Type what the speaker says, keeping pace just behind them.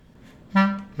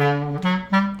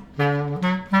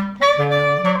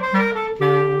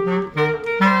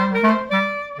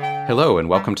Hello and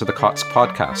welcome to the Kotzk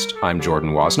Podcast. I'm Jordan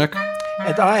Wozniak.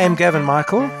 And I am Gavin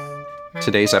Michael.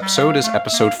 Today's episode is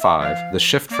episode 5, The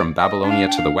Shift from Babylonia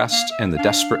to the West and the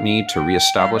Desperate Need to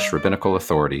Reestablish Rabbinical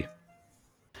Authority.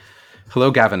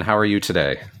 Hello, Gavin. How are you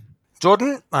today?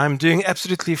 Jordan, I'm doing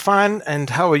absolutely fine. And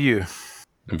how are you?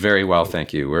 Very well,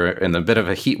 thank you. We're in a bit of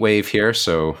a heat wave here,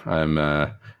 so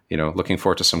I'm looking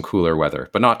forward to some cooler weather,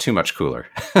 but not too much cooler.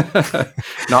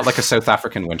 Not like a South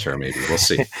African winter, maybe. We'll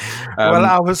see. Well,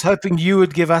 I was hoping you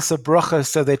would give us a bracha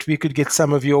so that we could get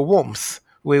some of your warmth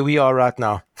where we are right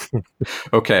now.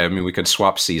 Okay, I mean, we could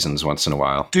swap seasons once in a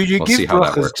while. Do you give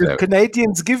brachas? Do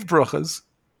Canadians give brachas?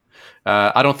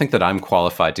 I don't think that I'm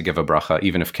qualified to give a bracha,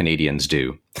 even if Canadians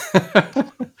do.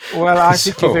 Well, I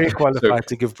think you're very qualified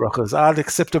to give brachas. I'll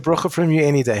accept a bracha from you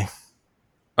any day.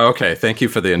 Okay, thank you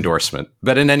for the endorsement.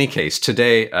 But in any case,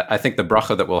 today, I think the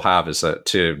bracha that we'll have is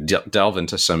to delve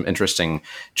into some interesting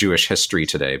Jewish history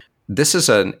today. This is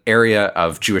an area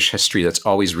of Jewish history that's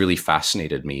always really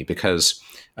fascinated me because,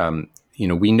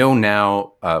 we know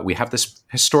now, we have this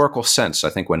historical sense, I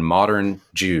think, when modern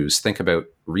Jews think about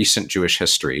recent Jewish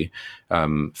history.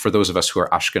 For those of us who are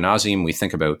Ashkenazim, we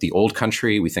think about the old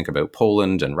country, we think about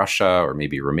Poland and Russia, or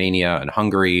maybe Romania and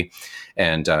Hungary.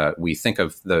 And we think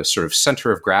of the sort of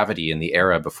center of gravity in the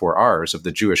era before ours of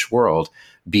the Jewish world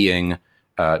being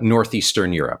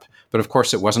Northeastern Europe. But of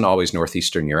course, it wasn't always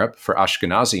Northeastern Europe. For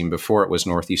Ashkenazim, before it was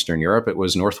Northeastern Europe, it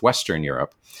was Northwestern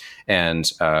Europe.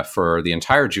 And for the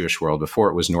entire Jewish world, before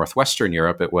it was Northwestern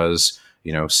Europe, it was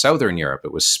Southern Europe.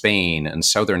 It was Spain and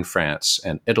Southern France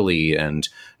and Italy and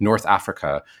North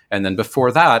Africa. And then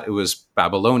before that, it was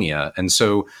Babylonia. And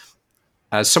so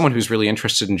as someone who's really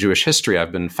interested in Jewish history,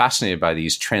 I've been fascinated by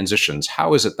these transitions.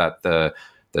 How is it that the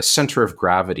center of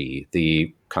gravity,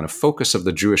 the kind of focus of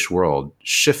the Jewish world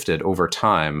shifted over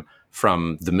time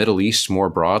from the Middle East more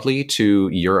broadly to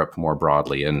Europe more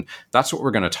broadly? And that's what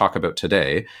we're going to talk about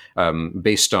today,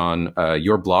 based on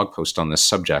your blog post on this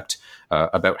subject,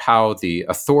 about how the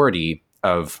authority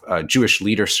of Jewish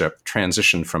leadership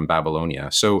transitioned from Babylonia.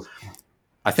 So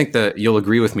I think that you'll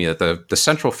agree with me that the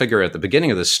central figure at the beginning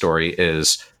of this story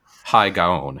is Hai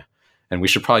Gaon. And we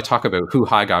should probably talk about who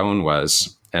Hai Gaon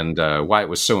was and why it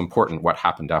was so important what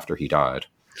happened after he died.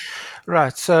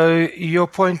 Right. So your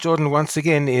point, Jordan, once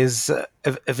again, is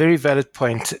a very valid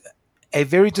point. A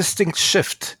very distinct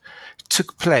shift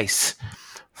took place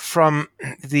from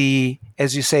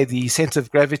as you say, the center of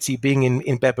gravity being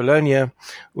in Babylonia,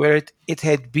 where it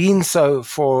had been so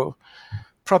for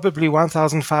probably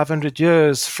 1,500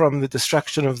 years from the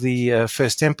destruction of the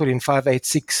first temple in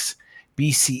 586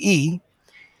 BCE.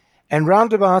 And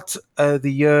round about the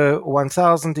year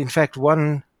 1000, in fact,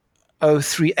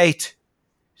 1038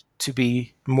 to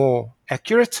be more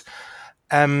accurate,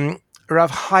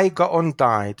 Rav Hai Gaon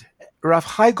died. Rav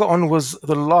Hai Gaon was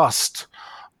the last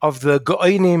of the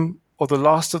Gaonim, or the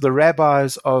last of the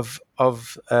rabbis of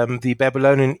the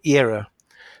Babylonian era.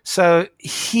 So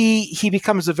he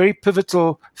becomes a very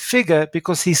pivotal figure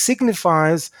because he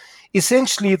signifies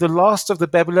essentially the last of the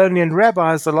Babylonian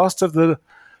rabbis, the last of the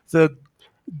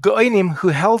Gaonim who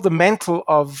held the mantle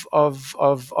of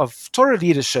Torah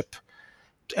leadership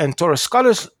and Torah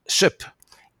scholarship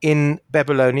in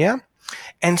Babylonia.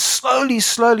 And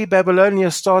slowly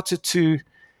Babylonia started to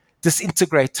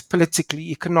disintegrate politically,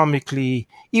 economically,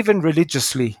 even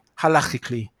religiously,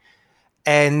 halachically.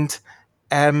 And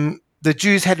the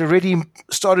Jews had already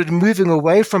started moving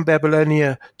away from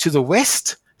Babylonia to the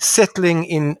west, settling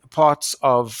in parts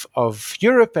of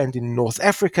Europe and in North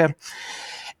Africa.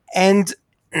 And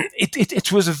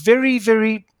it was a very,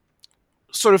 very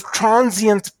sort of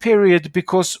transient period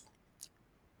because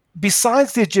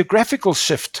besides the geographical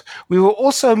shift, we were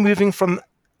also moving from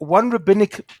one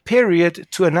rabbinic period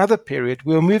to another period.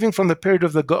 We were moving from the period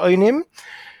of the Gaonim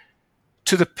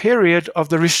to the period of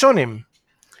the Rishonim.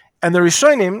 And the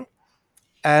Rishonim,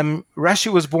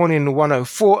 Rashi was born in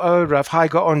 1040. Rav Hai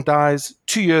Gaon dies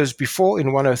 2 years before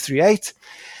in 1038.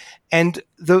 And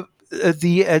the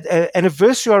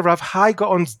anniversary of Rav Hai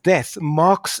Gaon's death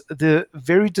marks the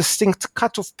very distinct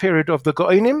cutoff period of the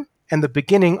Gaonim and the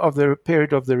beginning of the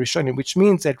period of the Rishonim, which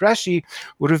means that Rashi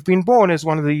would have been born as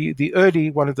one of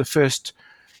the first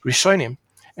Rishonim.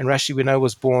 And Rashi, we know,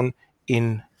 was born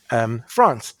in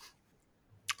France.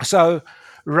 So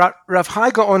Rav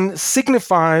Hai Gaon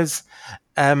signifies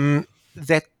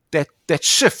that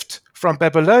shift from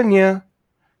Babylonia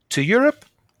to Europe,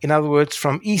 in other words,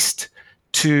 from east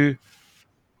to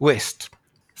west.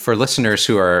 For listeners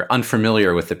who are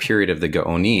unfamiliar with the period of the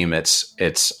Gaonim,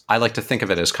 it's I like to think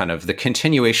of it as kind of the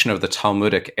continuation of the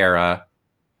Talmudic era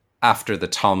after the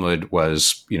Talmud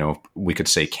was, we could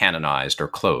say canonized or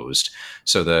closed.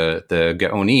 So the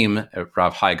Gaonim,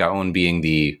 Rav Hai Gaon being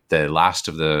the last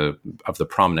of the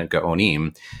prominent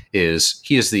Gaonim, he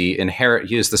is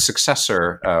the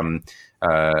successor,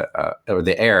 or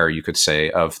the heir, you could say,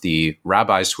 of the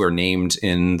rabbis who are named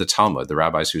in the Talmud, the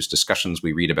rabbis whose discussions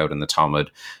we read about in the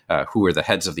Talmud, who were the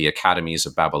heads of the academies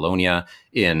of Babylonia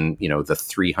in, the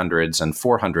 300s and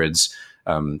 400s.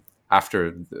 After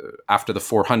the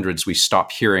 400s, we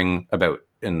stop hearing about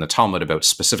in the Talmud about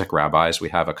specific rabbis. We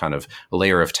have a kind of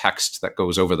layer of text that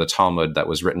goes over the Talmud that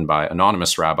was written by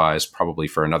anonymous rabbis, probably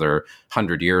for another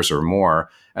 100 years or more.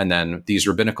 And then these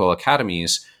rabbinical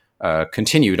academies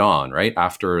continued on, right,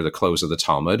 after the close of the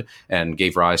Talmud, and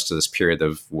gave rise to this period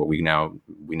of what we now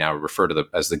refer to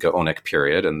as the Gaonic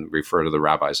period, and refer to the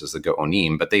rabbis as the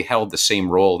Gaonim, but they held the same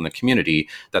role in the community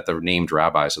that the named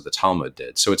rabbis of the Talmud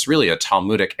did. So it's really a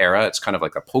Talmudic era. It's kind of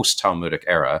like a post-Talmudic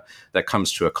era that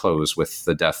comes to a close with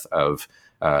the death of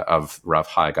Rav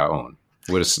Hai Gaon.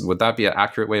 Would that be an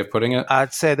accurate way of putting it?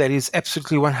 I'd say that is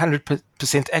absolutely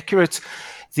 100% accurate.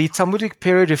 The Talmudic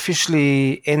period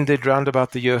officially ended around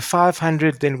about the year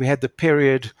 500. Then we had the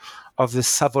period of the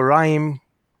Savoraim,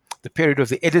 the period of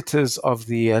the editors of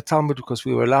the Talmud, because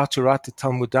we were allowed to write the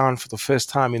Talmud down for the first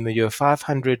time in the year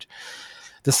 500.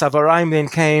 The Savoraim then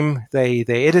came. They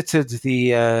edited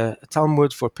the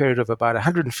Talmud for a period of about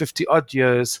 150 odd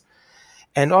years.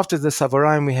 And after the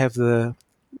Savoraim, we have the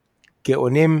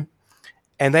Geonim,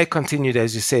 and they continued,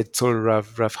 as you said, till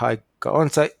Rav Hai Gaon.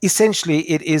 So essentially,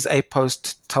 it is a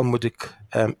post-Talmudic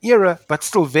era, but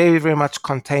still very, very much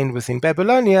contained within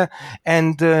Babylonia,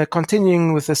 and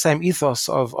continuing with the same ethos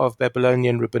of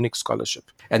Babylonian rabbinic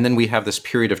scholarship. And then we have this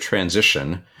period of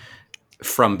transition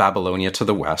from Babylonia to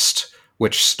the West,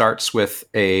 which starts with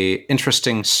a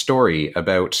interesting story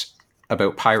about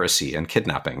piracy and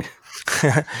kidnapping.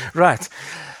 Right.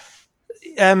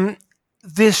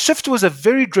 The shift was a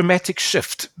very dramatic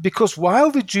shift, because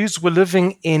while the Jews were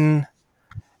living in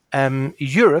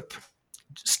Europe,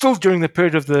 still during the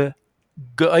period of the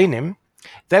Gaonim,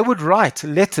 they would write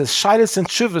letters, shilas and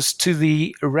shuvas, to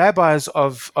the rabbis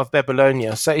of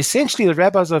Babylonia. So essentially, the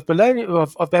rabbis of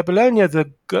Babylonia,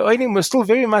 the Gaonim, were still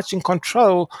very much in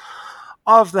control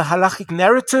of the halachic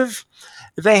narrative.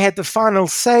 They had the final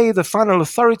say, the final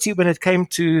authority when it came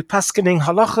to paskening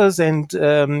halachas.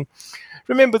 And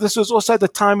remember, this was also the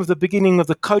time of the beginning of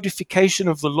the codification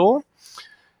of the law.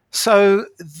 So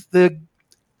the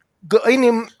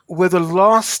Gaonim were the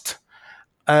last,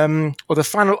 or the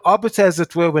final arbiter, as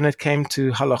it were, when it came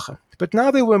to halacha. But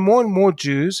now there were more and more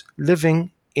Jews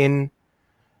living in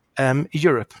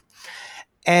Europe.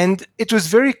 And it was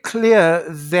very clear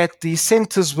that the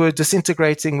centers were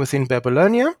disintegrating within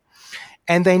Babylonia,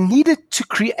 and they needed to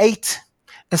create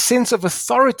a sense of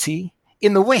authority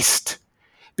in the West,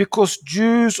 because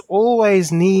Jews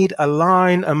always need a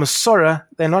line, a Masorah.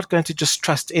 They're not going to just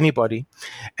trust anybody.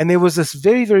 And there was this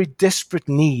very, very desperate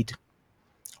need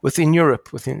within Europe,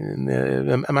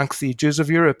 amongst the Jews of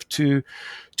Europe, to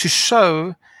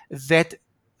show that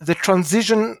the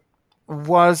transition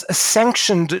was a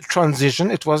sanctioned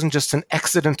transition. It wasn't just an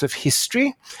accident of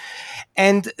history,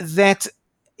 and that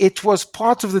it was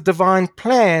part of the divine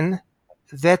plan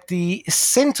that the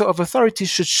center of authority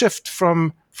should shift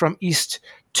from east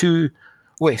to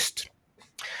west.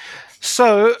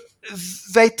 So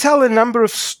they tell a number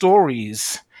of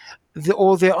stories,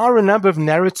 or there are a number of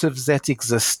narratives that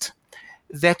exist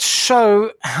that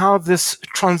show how this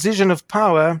transition of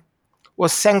power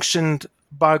was sanctioned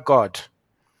by God.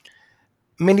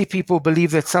 Many people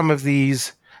believe that some of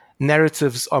these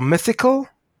narratives are mythical.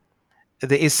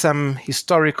 There is some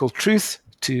historical truth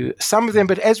to some of them,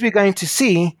 but as we're going to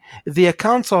see, the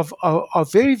accounts are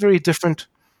very, very different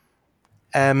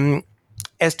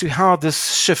as to how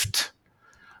this shift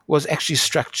was actually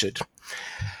structured.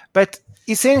 But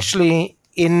essentially,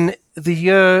 in the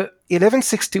year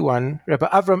 1161, Rabbi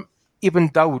Avram ibn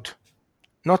Daud,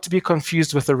 not to be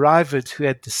confused with the Ravid who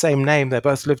had the same name, they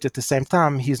both lived at the same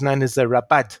time, he's known as the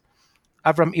Rabbad.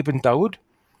 Avram ibn Daud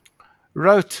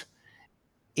wrote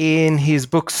in his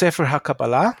book Sefer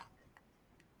HaKabbalah,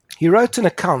 he wrote an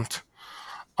account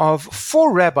of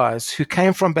 4 rabbis who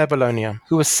came from Babylonia,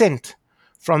 who were sent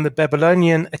from the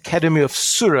Babylonian Academy of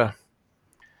Surah.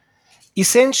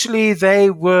 Essentially, they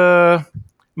were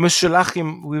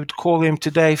Mushulachim, we would call them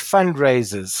today,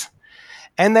 fundraisers.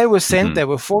 And they were sent, There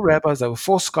were 4 rabbis, there were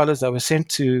 4 scholars, they were sent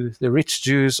to the rich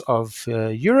Jews of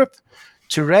Europe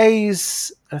to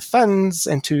raise funds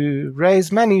and to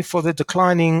raise money for the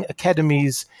declining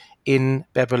academies in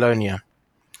Babylonia.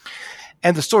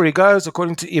 And the story goes,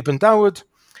 according to Ibn Dawud,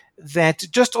 that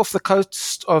just off the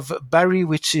coast of Bari,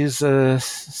 which is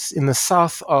in the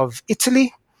south of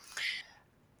Italy,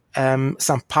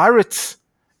 some pirates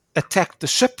attacked the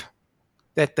ship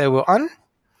that they were on.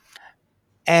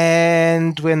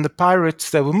 And when the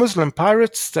pirates, they were Muslim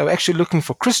pirates, they were actually looking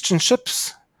for Christian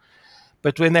ships.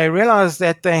 But when they realized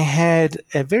that they had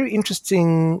a very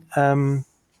interesting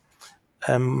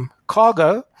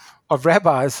cargo of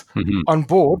rabbis on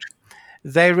board,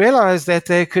 they realized that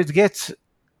they could get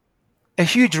a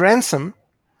huge ransom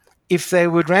if they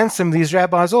would ransom these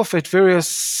rabbis off at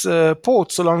various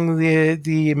ports along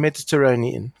the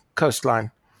Mediterranean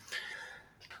coastline.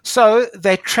 So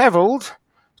they traveled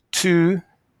to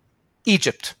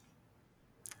Egypt.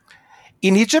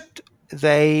 In Egypt,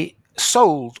 they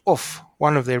sold off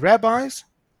one of their rabbis,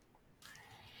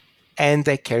 and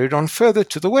they carried on further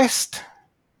to the west,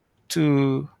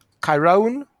 to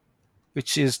Cairo,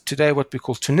 which is today what we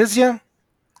call Tunisia.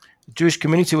 The Jewish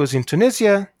community was in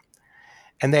Tunisia,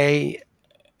 and they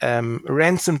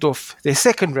ransomed off their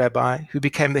second rabbi, who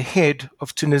became the head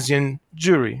of Tunisian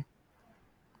Jewry.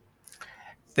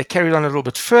 They carried on a little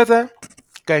bit further,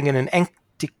 going in an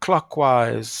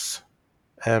anti-clockwise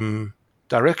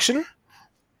direction,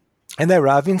 and they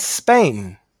arrive in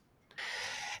Spain.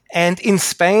 And in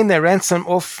Spain, they ransom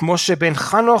off Moshe ben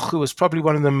Chanoch, who was probably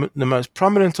one of the most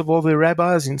prominent of all the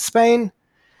rabbis in Spain.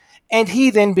 And he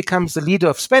then becomes the leader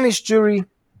of Spanish Jewry.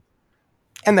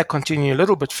 And they continue a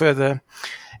little bit further,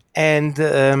 and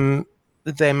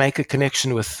they make a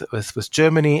connection with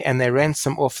Germany, and they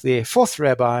ransom off their fourth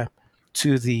rabbi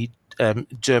to the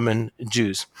German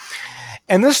Jews.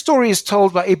 And this story is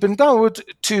told by Ibn Dawud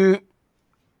to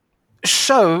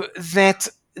show that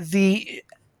the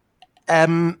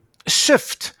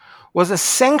shift was a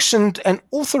sanctioned and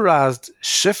authorized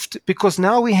shift, because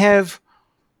now we have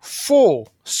 4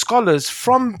 scholars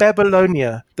from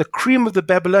Babylonia, the cream of the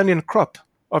Babylonian crop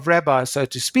of rabbis, so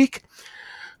to speak,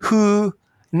 who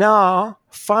now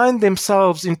find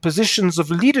themselves in positions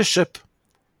of leadership,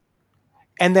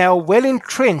 and they are well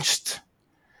entrenched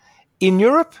in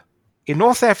Europe, in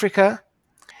North Africa,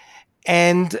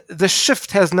 and the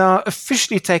shift has now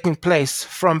officially taken place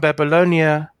from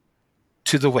Babylonia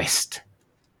to the west.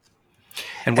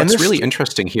 And what's really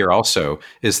interesting here also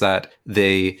is that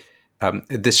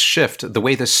this shift, the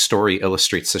way this story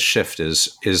illustrates the shift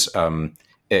is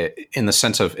in the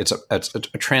sense of it's a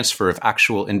transfer of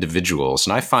actual individuals.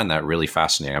 And I find that really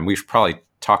fascinating. And we should probably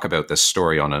talk about this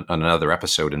story on another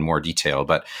episode in more detail,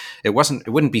 but it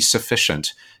wouldn't be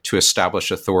sufficient to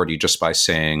establish authority just by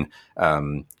saying,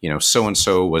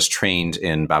 so-and-so was trained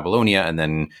in Babylonia, and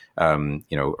then,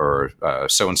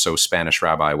 so-and-so Spanish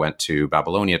rabbi went to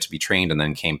Babylonia to be trained and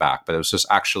then came back. But it was just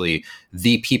actually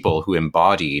the people who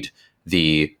embodied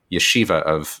the yeshiva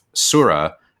of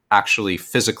Sura actually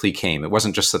physically came. It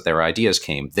wasn't just that their ideas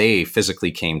came. They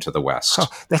physically came to the West. Oh,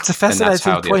 that's a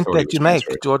fascinating point that you make,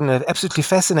 Jordan. Absolutely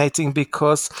fascinating,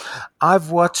 because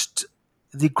I've watched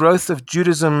the growth of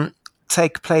Judaism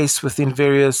take place within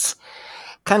various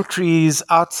countries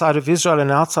outside of Israel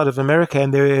and outside of America.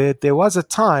 And there was a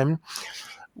time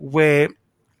where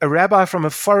a rabbi from a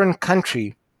foreign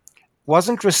country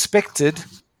wasn't respected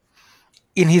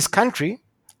in his country,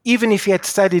 even if he had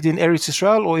studied in Eretz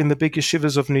Israel or in the big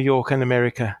yeshivas of New York and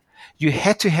America. You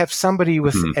had to have somebody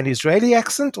with an Israeli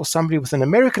accent or somebody with an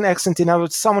American accent. In other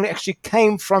words, someone who actually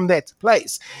came from that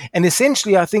place. And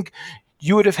essentially, I think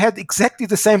you would have had exactly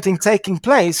the same thing taking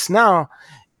place now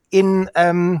in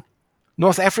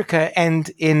North Africa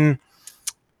and in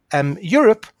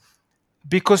Europe,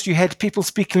 because you had people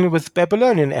speaking with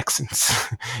Babylonian accents.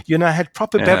 You now had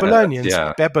proper Babylonians,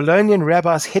 Babylonian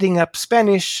rabbis heading up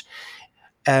Spanish,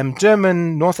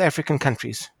 German, North African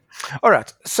countries. All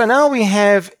right, so now we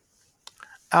have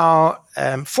our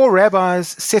 4 rabbis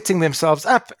setting themselves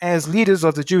up as leaders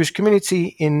of the Jewish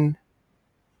community in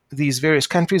these various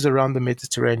countries around the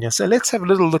Mediterranean. So let's have a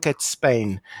little look at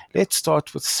Spain. Let's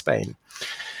start with Spain.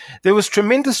 There was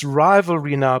tremendous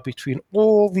rivalry now between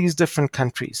all these different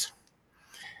countries.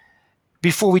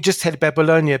 Before we just had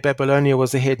Babylonia. Babylonia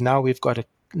was the head. Now we've got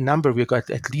we've got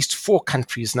at least 4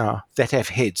 countries now that have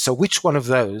heads. So which one of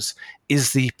those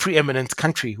is the preeminent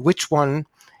country? Which one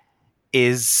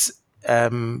is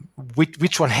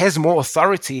which one has more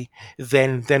authority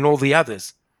than all the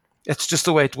others? It's just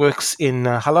the way it works in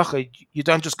halacha. You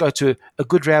don't just go to a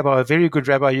good rabbi, a very good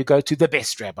rabbi. You go to the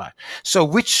best rabbi. So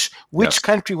which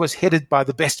country was headed by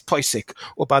the best posek,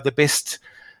 or by the best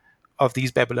of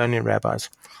these Babylonian rabbis?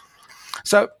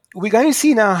 So we're going to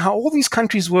see now how all these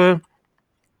countries were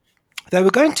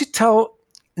going to tell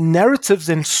narratives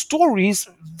and stories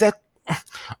that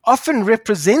often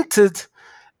represented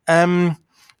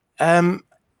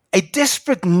a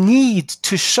desperate need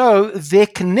to show their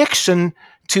connection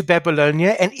to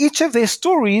Babylonia, and each of their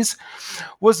stories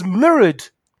was mirrored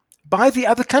by the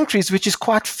other countries, which is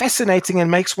quite fascinating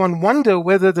and makes one wonder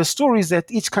whether the stories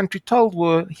that each country told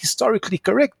were historically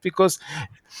correct, because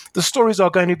the stories are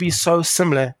going to be so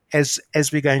similar as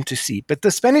we're going to see. But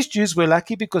the Spanish Jews were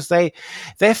lucky because they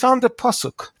found a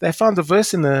pasuk, they found a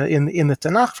verse in the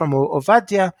Tanakh from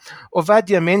Ovadia.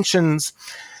 Ovadia mentions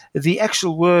the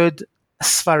actual word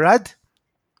Sfarad.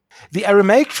 The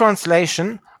Aramaic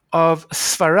translation of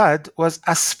Sfarad was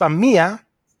Asfamia,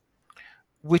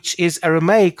 which is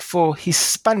Aramaic for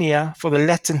Hispania, for the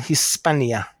Latin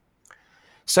Hispania.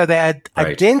 So they had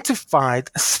identified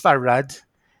Sfarad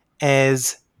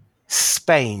as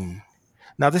Spain.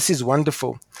 Now this is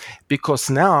wonderful because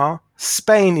now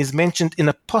Spain is mentioned in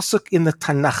a pasuk in the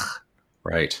Tanakh.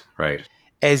 Right.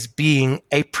 As being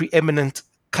a preeminent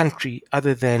country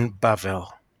other than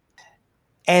Babel.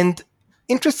 And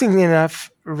interestingly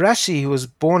enough, Rashi, who was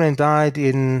born and died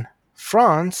in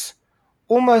France,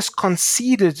 almost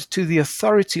conceded to the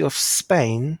authority of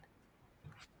Spain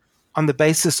on the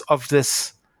basis of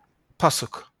this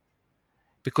pasuk,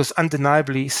 because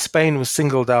undeniably Spain was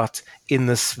singled out in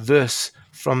this verse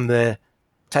from the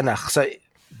Tanakh. So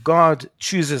God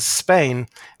chooses Spain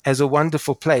as a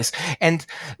wonderful place. And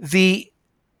the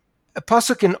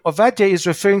pasuk in Ovadia is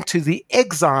referring to the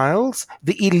exiles,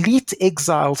 the elite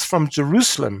exiles from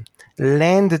Jerusalem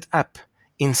landed up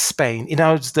in Spain. In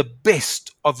other words, the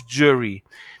best of Jewry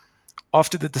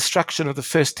after the destruction of the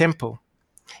first temple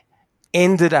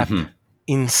ended up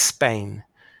in Spain.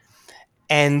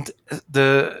 And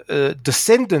the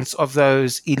descendants of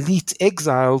those elite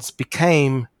exiles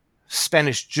became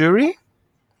Spanish Jewry.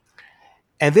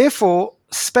 And therefore,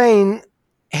 Spain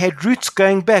had roots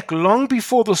going back long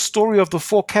before the story of the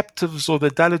four captives, or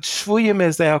the Dalit Shvuyim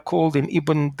as they are called in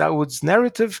Ibn Dawud's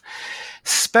narrative.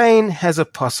 Spain has a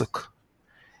pasuk.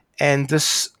 And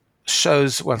this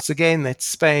shows once again that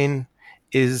Spain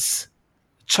is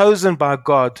chosen by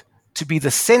God to be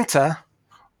the center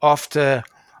after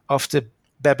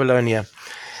Babylonia.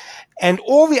 And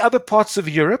all the other parts of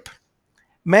Europe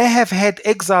may have had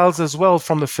exiles as well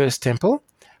from the first temple,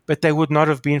 but they would not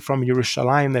have been from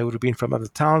Jerusalem. They would have been from other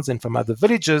towns and from other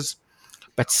villages.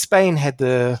 But Spain had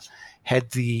the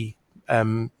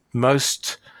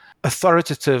most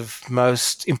authoritative,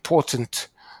 most important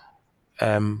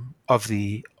of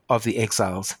the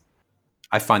exiles.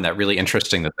 I find that really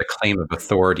interesting that the claim of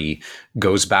authority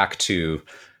goes back to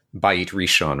Beit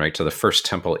Rishon, right, to the first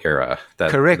temple era.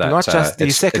 Correct, not just the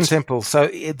second temple. So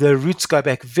the roots go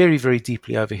back very, very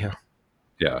deeply over here.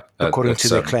 Yeah, according to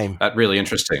their claim. That really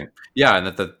interesting. Yeah, and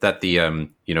that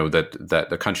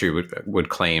the country would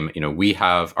claim,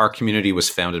 our community was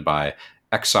founded by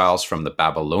exiles from the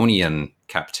Babylonian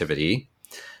captivity,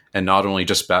 and not only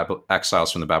just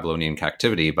exiles from the Babylonian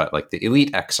captivity, but like the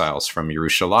elite exiles from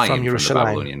Jerusalem from the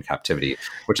Babylonian captivity,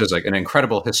 which is like an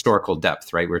incredible historical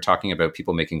depth, right? We're talking about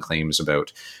people making claims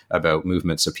about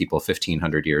movements of people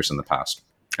 1,500 years in the past.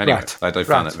 Anyway, I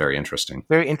found that very interesting.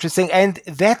 Very interesting. And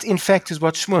that, in fact, is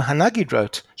what Shmuel Hanagid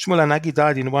wrote. Shmuel Hanagid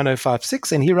died in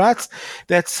 1056, and he writes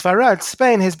that Sfarad,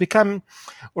 Spain, has become,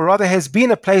 or rather has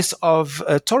been, a place of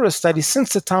Torah study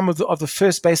since the time of the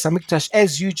first Beis HaMikdash,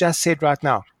 as you just said right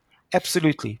now.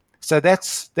 Absolutely. So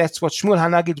that's what Shmuel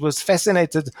Hanagid was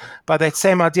fascinated by, that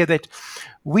same idea that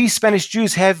we Spanish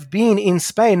Jews have been in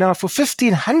Spain now for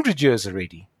 1,500 years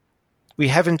already. We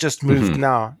haven't just moved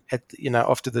now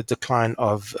after the decline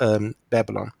of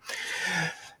Babylon.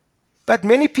 But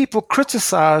many people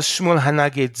criticize Shmuel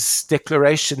Hanagid's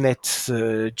declaration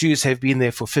that Jews have been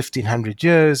there for 1,500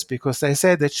 years, because they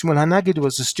say that Shmuel Hanagid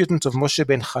was a student of Moshe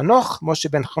ben Chanoch. Moshe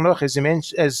ben Chanoch,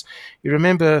 as you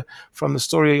remember from the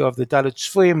story of the Dalit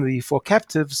Shvuyim, the four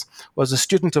captives, was a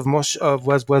student of Moshe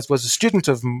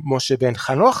ben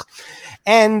Chanoch,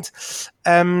 and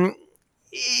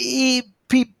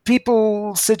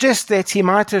people suggest that he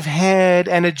might have had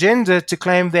an agenda to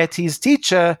claim that his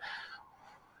teacher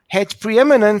had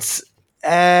preeminence,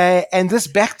 and this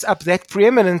backed up that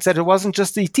preeminence, that it wasn't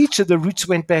just the teacher. The roots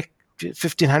went back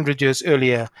 1,500 years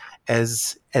earlier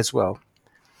as well.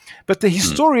 But the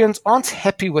historians aren't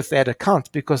happy with that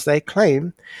account, because they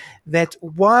claim that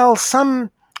while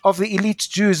some of the elite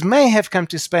Jews may have come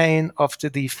to Spain after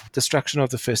the destruction of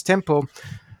the first temple,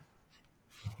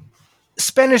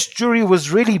 Spanish Jewry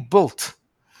was really built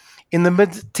in the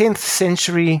mid-10th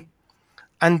century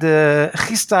under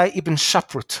Chistai ibn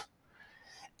Shaprut,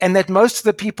 and that most of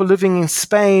the people living in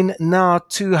Spain now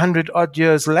 200 odd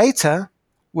years later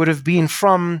would have been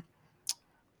from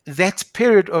that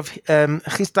period of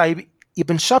Chistai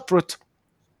ibn Shaprut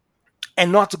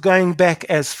and not going back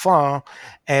as far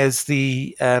as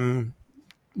the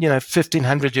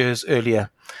 1500 years earlier.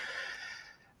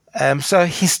 So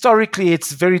historically,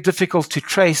 it's very difficult to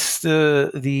trace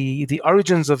the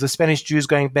origins of the Spanish Jews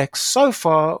going back so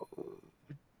far.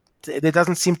 There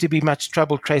doesn't seem to be much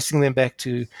trouble tracing them back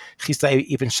to Chisda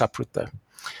ibn Shaprut, though.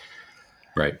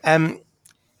 Right. Then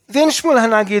Shmuel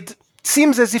HaNagid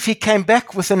seems as if he came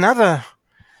back with another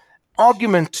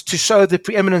argument to show the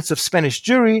preeminence of Spanish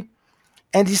Jewry,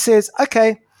 and he says,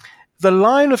 okay, the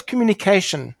line of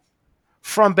communication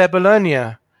from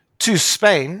Babylonia to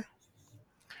Spain,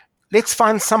 let's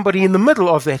find somebody in the middle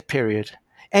of that period.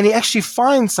 And he actually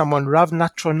finds someone, Rav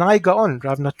Natronai Gaon.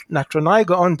 Rav Natronai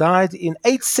Gaon died in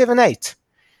 878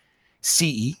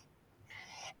 CE.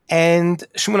 And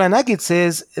Shmuel HaNagid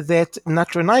says that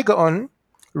Natronai Gaon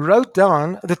wrote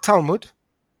down the Talmud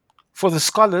for the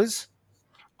scholars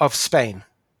of Spain.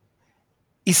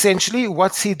 Essentially,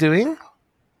 what's he doing?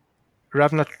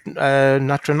 Rav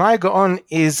Natronai Gaon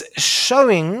is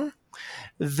showing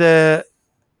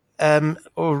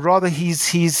or rather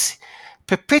he's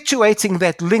perpetuating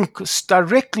that link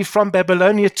directly from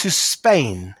Babylonia to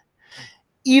Spain,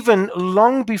 even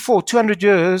long before, 200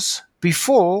 years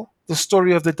before the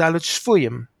story of the Dalit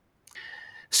Shvuyim.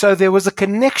 So there was a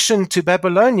connection to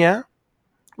Babylonia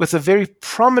with a very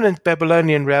prominent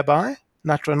Babylonian rabbi,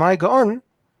 Natronai Gaon,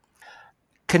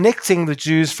 connecting the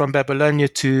Jews from Babylonia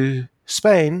to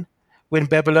Spain when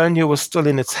Babylonia was still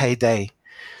in its heyday.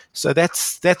 So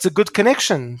that's a good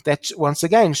connection. That once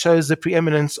again shows the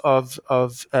preeminence of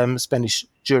Spanish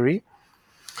Jewry.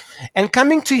 And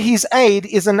coming to his aid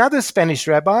is another Spanish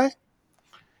rabbi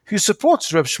who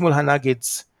supports Rav Shmuel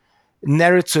HaNagid's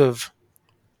narrative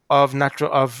of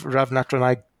Rav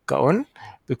Natronai Gaon,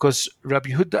 because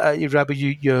Rabbi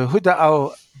Yehuda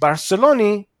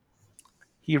al-Barceloni,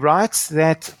 he writes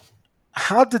that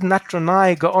how did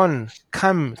Natronai Gaon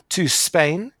come to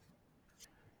Spain?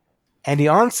 And he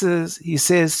answers, he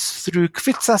says, through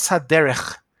Kvitzas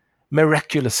HaDerech,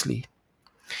 miraculously.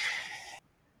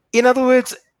 In other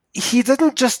words, he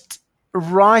didn't just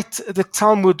write the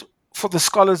Talmud for the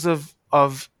scholars of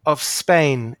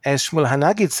Spain, as Shmuel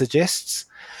HaNagid suggests,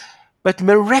 but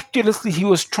miraculously he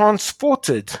was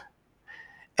transported.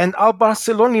 And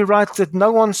al-Barceloni writes that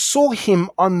no one saw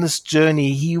him on this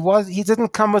journey. He didn't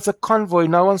come with a convoy.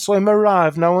 No one saw him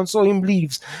arrive. No one saw him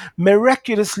leave.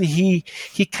 Miraculously,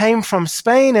 he came from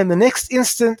Spain, and the next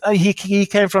instant he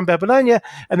came from Babylonia,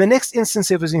 and the next instance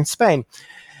he was in Spain.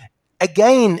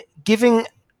 Again, giving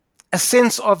a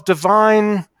sense of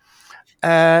divine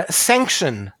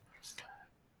sanction,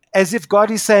 as if God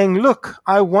is saying, look,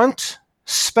 I want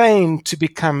Spain to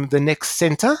become the next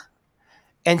center.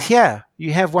 And here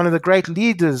you have one of the great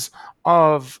leaders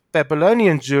of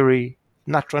Babylonian Jewry,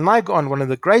 Natronai Gaon, one of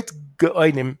the great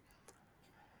Gaonim.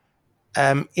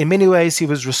 In many ways, he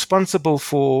was responsible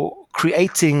for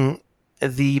creating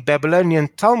the Babylonian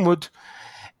Talmud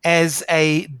as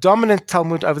a dominant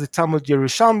Talmud over the Talmud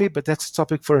Yerushalmi, but that's a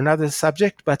topic for another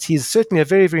subject. But he's certainly a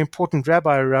very, very important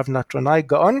rabbi, Rav Natronai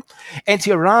Gaon, and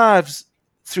he arrives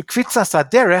through Kvitzas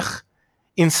HaDerech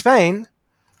in Spain.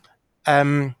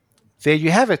 There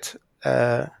you have it.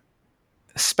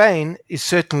 Spain is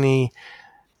certainly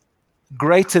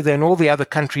greater than all the other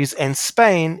countries, and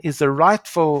Spain is the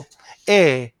rightful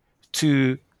heir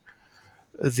to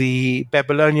the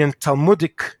Babylonian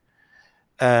Talmudic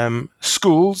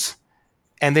schools,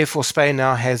 and therefore Spain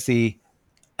now has the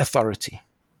authority.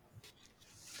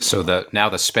 So now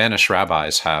the Spanish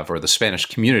rabbis have, or the Spanish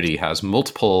community has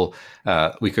multiple,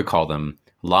 we could call them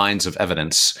lines of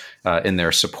evidence in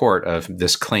their support of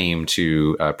this claim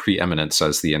to preeminence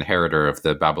as the inheritor of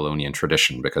the Babylonian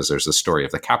tradition, because there's the story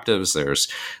of the captives, there's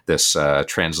this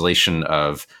translation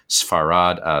of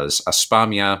Sfarad as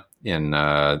Aspamia in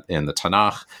the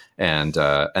Tanakh, and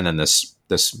then this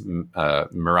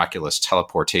miraculous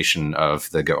teleportation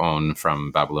of the Gaon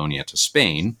from Babylonia to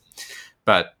Spain.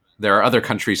 But there are other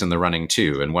countries in the running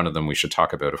too, and one of them we should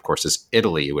talk about, of course, is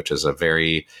Italy, which is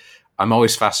I'm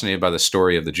always fascinated by the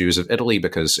story of the Jews of Italy,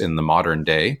 because in the modern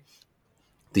day,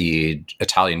 the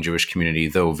Italian Jewish community,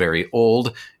 though very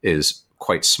old, is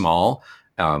quite small.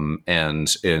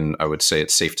 And I would say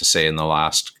it's safe to say in the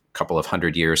last couple of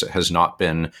hundred years, it has not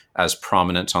been as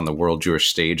prominent on the world Jewish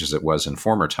stage as it was in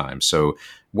former times. So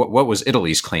what was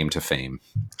Italy's claim to fame?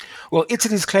 Well,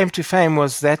 Italy's claim to fame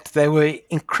was that they were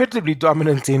incredibly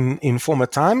dominant in former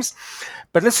times.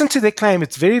 But listen to their claim.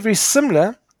 It's very, very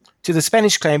similar to the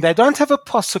Spanish claim. They don't have a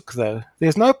posuk, though.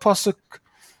 There's no posuk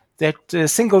that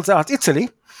singles out Italy.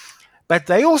 But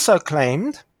they also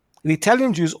claimed, the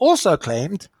Italian Jews also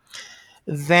claimed,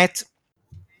 that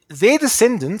their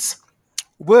descendants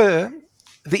were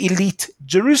the elite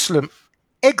Jerusalem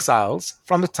exiles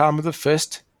from the time of the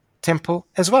first temple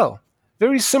as well.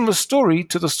 Very similar story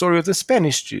to the story of the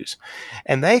Spanish Jews.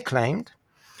 And they claimed,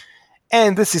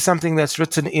 and this is something that's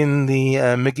written in the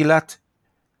Megillat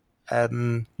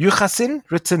Yuchasin,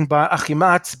 written by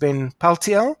Achimaatz ben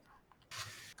Paltiel,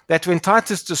 that when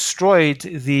Titus destroyed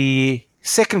the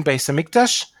second Beis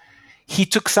Hamikdash, he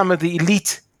took some of the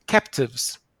elite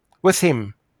captives with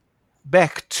him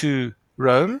back to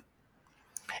Rome.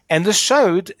 And this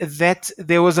showed that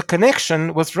there was a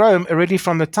connection with Rome already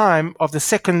from the time of the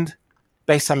second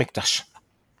Beis Hamikdash.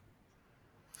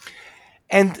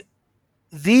 And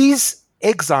these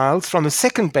exiles from the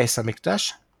second Beis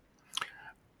Hamikdash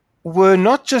were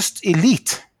not just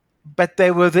elite, but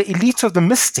they were the elite of the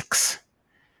mystics.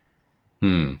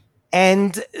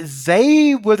 And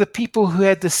they were the people who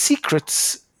had the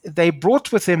secrets. They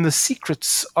brought with them the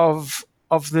secrets of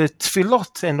the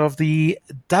tefillot and of the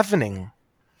davening.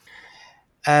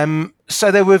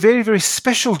 So they were very, very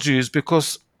special Jews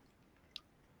because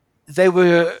they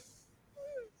were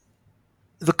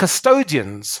the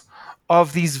custodians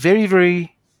of these very,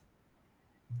 very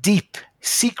deep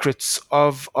secrets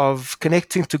of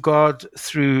connecting to God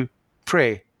through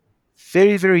prayer.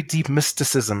 Very, very deep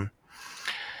mysticism.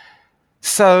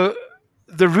 So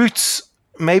the roots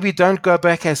maybe don't go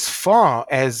back as far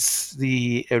as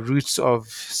the roots of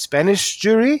Spanish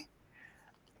Jewry,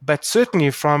 but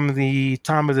certainly from the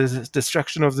time of the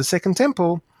destruction of the Second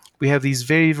Temple, we have these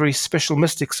very, very special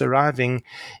mystics arriving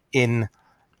in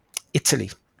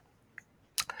Italy.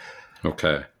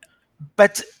 Okay.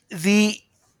 But the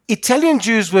Italian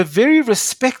Jews were very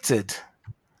respected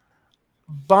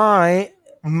by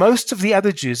most of the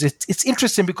other Jews. It's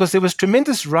interesting because there was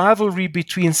tremendous rivalry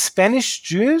between Spanish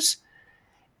Jews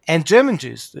and German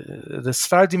Jews, the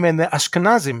Sephardim and the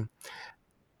Ashkenazim.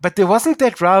 But there wasn't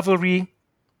that rivalry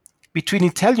between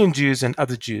Italian Jews and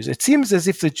other Jews. It seems as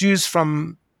if the Jews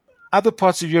from other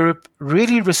parts of Europe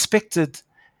really respected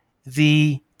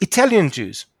the Italian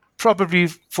Jews, probably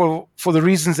for the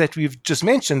reasons that we've just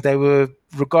mentioned. They were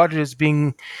regarded as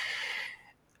being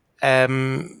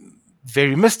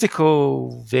very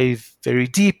mystical, very, very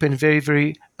deep, and very,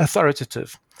 very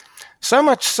authoritative. So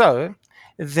much so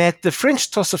that the French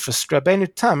Tosophist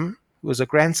Rabbeinu Tam, who was a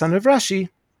grandson of Rashi,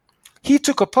 he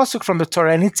took a pasuk from the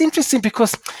Torah. And it's interesting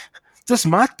because this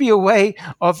might be a way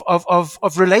of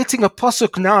relating a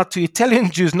pasuk now to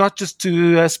Italian Jews, not just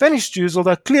to Spanish Jews,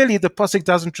 although clearly the pasuk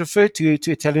doesn't refer to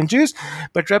Italian Jews.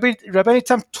 But Rabbeinu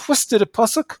Tam twisted a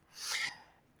pasuk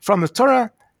from the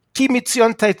Torah. Ki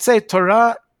mitzion teitzei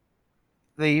Torah.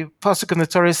 The pasuk in the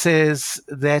Torah says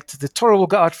that the Torah will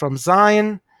go out from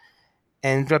Zion,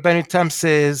 and Rabbeinu Tam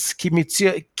says ki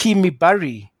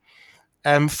mibari,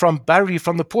 from Bari,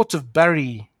 from the port of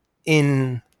Bari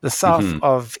in the south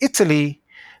of Italy,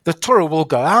 the Torah will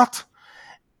go out.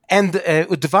 And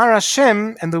Udvar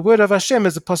Hashem, and the word of Hashem,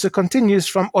 as the pasuk continues,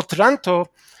 from Otranto,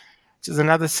 which is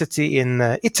another city in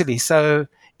Italy. So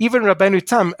even Rabbeinu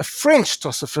Tam, a French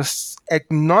Tosophist,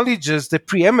 acknowledges the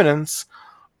preeminence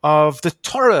of the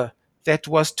Torah that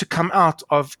was to come out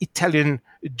of Italian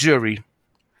Jewry.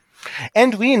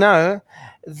 And we know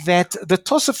that the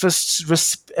Tosophists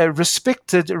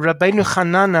respected Rabbeinu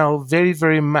Hananel very,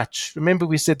 very much. Remember,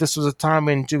 we said this was a time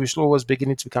when Jewish law was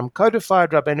beginning to become codified.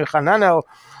 Rabbeinu Hananel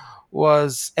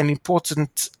was an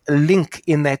important link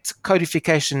in that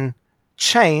codification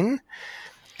chain,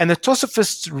 and the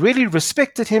Tosophists really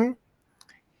respected him.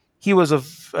 He was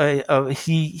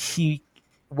he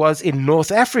was in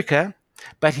North Africa,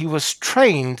 but he was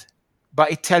trained by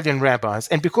Italian rabbis.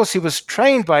 And because he was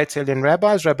trained by Italian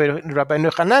rabbis,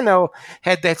 Rabbeinu Hananel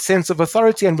had that sense of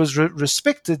authority and was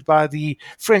respected by the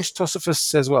French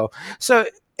Tosophists as well. So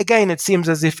again, it seems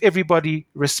as if everybody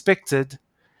respected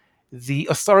the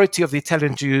authority of the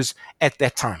Italian Jews at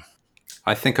that time.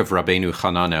 I think of Rabbeinu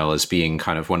Hananel as being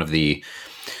kind of one of the,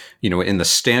 in the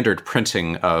standard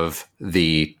printing of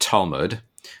the Talmud,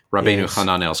 Rabbeinu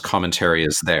Hananel's commentary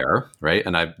is there, right?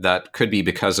 And that could be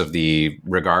because of the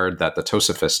regard that the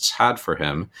Tosophists had for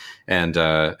him. And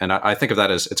I think of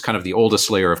that as it's kind of the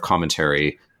oldest layer of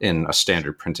commentary in a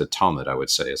standard printed Talmud, I would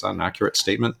say. Is that an accurate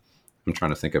statement? I'm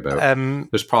trying to think about.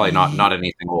 There's probably not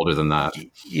anything older than that.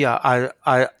 Yeah,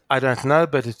 I don't know,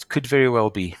 but it could very well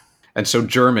be. And so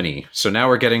Germany. So now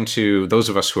we're getting to those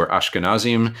of us who are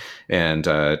Ashkenazim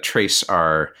and trace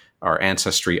our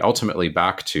ancestry ultimately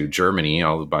back to Germany,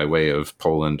 by way of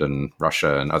Poland and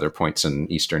Russia and other points in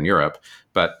Eastern Europe.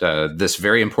 But this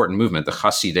very important movement, the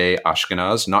Hasidei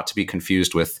Ashkenaz, not to be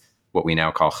confused with what we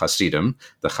now call Hasidim,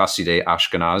 the Hasidei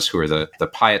Ashkenaz, who are the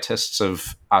pietists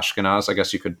of Ashkenaz, I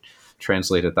guess you could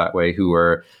translate it that way, who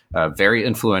were very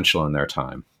influential in their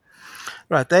time.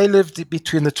 Right. They lived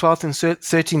between the 12th and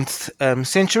 13th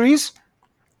centuries.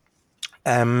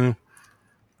 Rabbi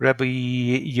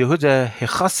Yehuda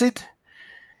HaChassid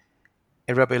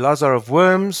and Rabbi Lazar of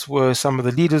Worms were some of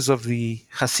the leaders of the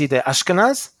Hasidei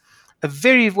Ashkenaz.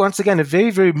 Once again, a very,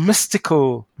 very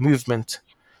mystical movement.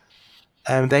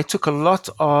 They took a lot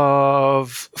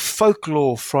of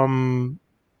folklore from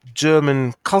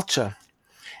German culture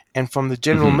and from the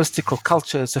general mystical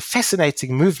culture. It's a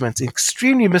fascinating movement, an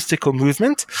extremely mystical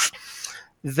movement.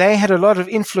 They had a lot of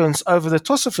influence over the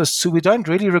Tosafists, who we don't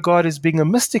really regard as being a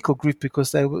mystical group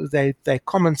because they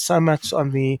comment so much on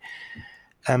the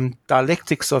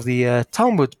dialectics of the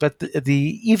Talmud, but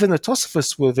even the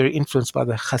Tosafists were very influenced by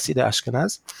the Hasidei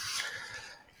Ashkenaz.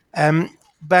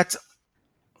 But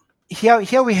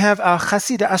here we have our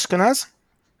Hasidei Ashkenaz.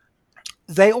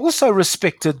 They also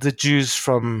respected the Jews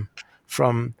from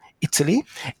Italy,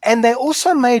 and they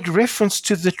also made reference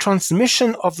to the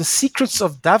transmission of the secrets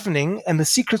of davening and the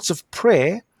secrets of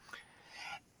prayer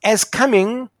as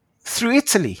coming through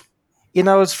Italy. You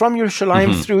know, it's from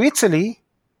Yerushalayim through Italy.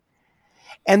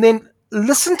 And then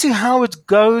listen to how it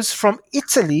goes from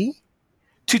Italy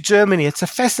to Germany. It's a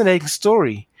fascinating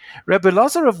story. Rabbi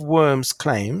Lazar of Worms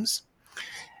claims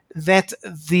that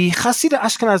the Hasidei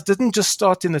Ashkenaz didn't just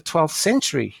start in the 12th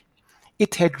century.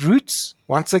 It had roots,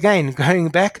 once again, going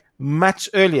back much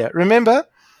earlier. Remember,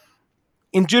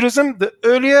 in Judaism, the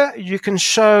earlier you can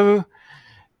show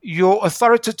your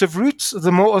authoritative roots,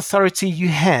 the more authority you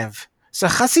have. So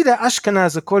Hasidei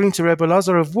Ashkenaz, according to Rabbi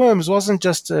Lazar of Worms, wasn't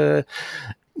just over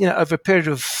a period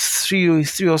of three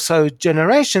or so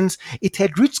generations. It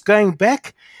had roots going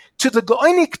back to the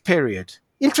Gaonic period.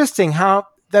 Interesting how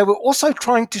they were also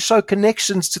trying to show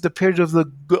connections to the period of the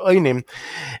Gaonim.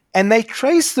 And they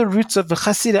trace the roots of the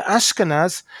Hasidei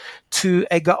Ashkenaz to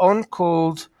a Gaon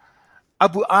called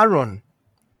Abu Aaron.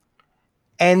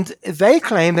 And they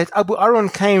claim that Abu Aaron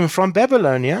came from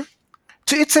Babylonia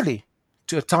to Italy,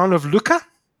 to a town of Lucca,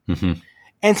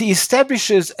 and he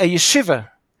establishes a yeshiva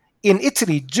in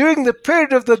Italy during the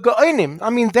period of the Gaonim. I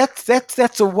mean,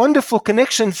 that's a wonderful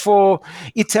connection for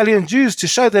Italian Jews to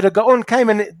show that a Gaon came,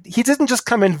 and he didn't just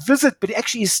come and visit, but he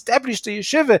actually established a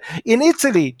yeshiva in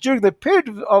Italy during the period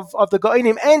of the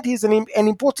Gaonim, and he's an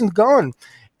important Gaon.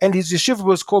 And his yeshiva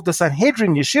was called the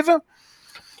Sanhedrin Yeshiva.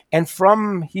 And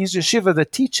from his yeshiva, the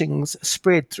teachings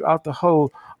spread throughout the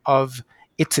whole of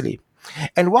Italy.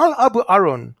 And while Abu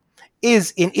Aaron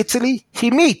is in Italy, he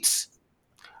meets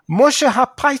Moshe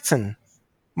HaPaitan,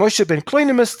 Moshe ben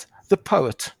Kloinemist, the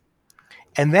poet.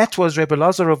 And that was Rabbi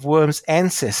Lazar of Worms'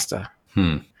 ancestor.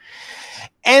 And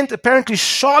apparently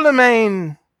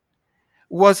Charlemagne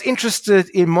was interested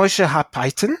in Moshe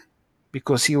HaPaitan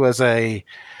because he was a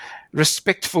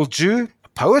respectful Jew, a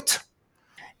poet.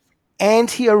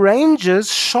 And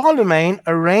Charlemagne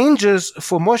arranges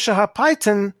for Moshe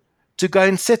HaPaitan to go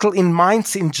and settle in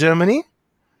Mainz in Germany,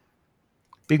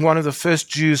 being one of the first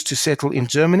Jews to settle in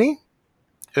Germany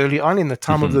early on in the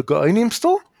time of the Gaonim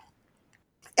still.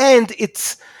 And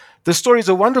the story is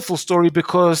a wonderful story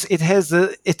because it has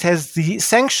the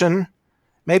sanction,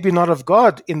 maybe not of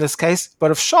God in this case, but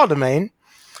of Charlemagne,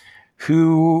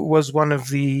 who was one of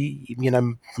the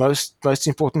most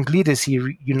important leaders.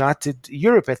 He united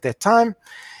Europe at that time.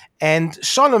 And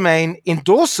Charlemagne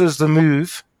endorses the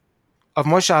move of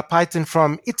Moshe HaPaitan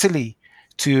from Italy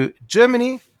to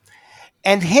Germany.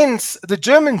 And hence, the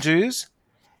German Jews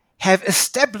have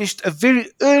established a very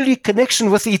early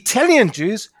connection with the Italian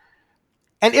Jews,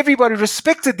 and everybody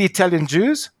respected the Italian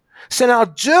Jews. So now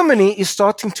Germany is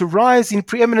starting to rise in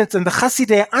preeminence, and the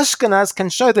Hasidei Ashkenaz can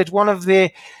show that one of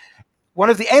the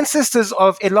ancestors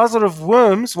of Elazar of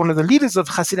Worms, one of the leaders of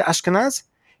Hasidei Ashkenaz,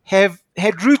 have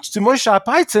had roots to Moshe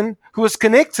HaPaitan, who was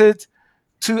connected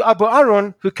to Abu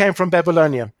Aaron, who came from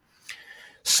Babylonia.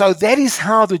 So that is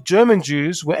how the German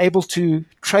Jews were able to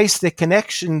trace their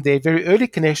connection, their very early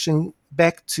connection,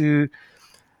 back to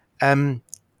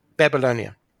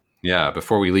Babylonia. Yeah,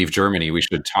 before we leave Germany, we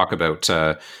should talk about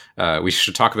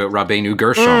Rabbeinu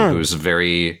Gershom, who's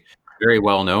very, very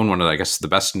well known, one of the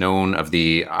best known of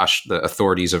the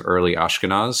authorities of early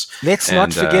Ashkenaz. Let's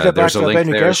not forget about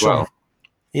Rabbeinu Gershom. Well.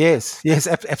 Yes,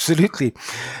 absolutely.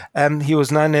 He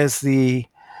was known as the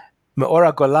Me'or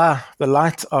HaGolah, the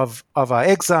light of our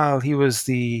exile. He was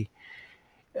the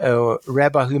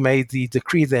rabbi who made the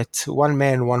decree that one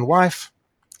man, one wife,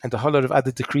 and a whole lot of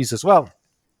other decrees as well.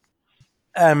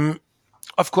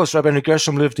 Of course, Rabbeinu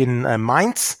Gershom lived in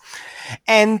Mainz,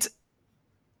 and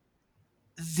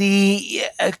the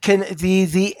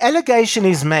allegation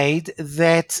is made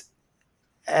that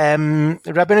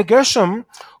Rabbi Gershom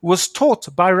was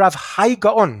taught by Rav Hai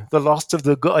Gaon, the last of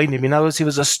the Gaonim. In other words, he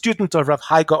was a student of Rav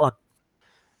Hai Gaon.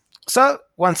 So,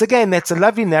 once again, that's a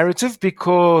lovely narrative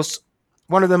because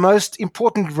one of the most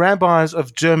important rabbis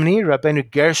of Germany, Rabbi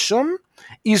Gershom,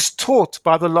 is taught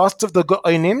by the last of the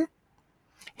Gaonim.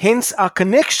 Hence, our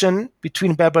connection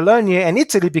between Babylonia and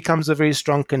Italy becomes a very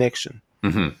strong connection.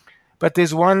 Mm-hmm. But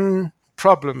there's one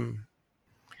problem,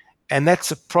 and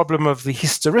that's a problem of the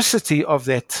historicity of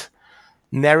that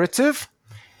narrative,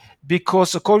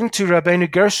 because according to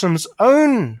Rabbeinu Gershom's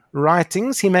own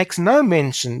writings, he makes no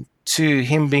mention to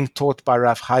him being taught by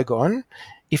Rav Hai Gaon.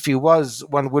 If he was,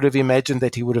 one would have imagined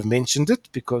that he would have mentioned it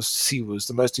because he was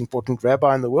the most important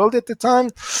rabbi in the world at the time.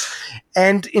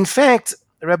 And in fact,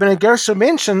 Rabbeinu Gershom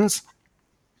mentions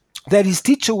that his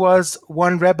teacher was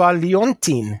one Rabbi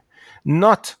Leontine,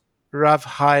 not Rav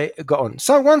Hai Gaon.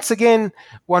 So once again,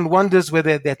 one wonders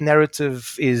whether that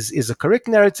narrative is a correct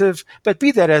narrative, but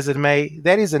be that as it may,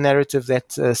 that is a narrative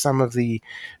that some of the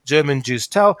German Jews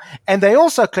tell. And they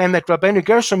also claim that Rabbeinu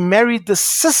Gershom married the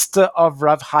sister of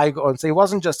Rav Hai Gaon. So he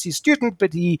wasn't just his student,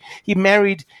 but he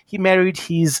married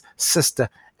his sister.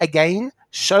 Again,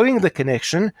 showing the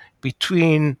connection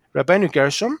between Rabbeinu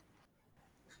Gershom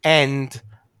and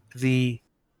the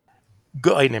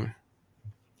Gaonim.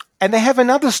 And they have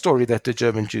another story that the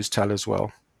German Jews tell as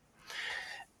well.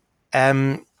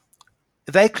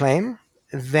 They claim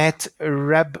that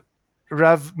Rav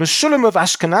Meshulam of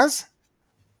Ashkenaz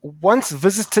once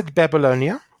visited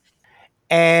Babylonia,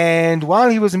 and while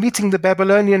he was meeting the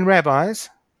Babylonian rabbis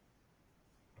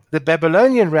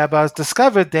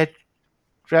discovered that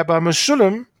Rabbi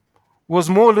Meshulam was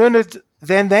more learned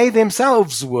than they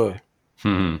themselves were.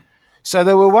 Mm-hmm. So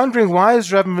they were wondering, why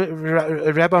is Rabbi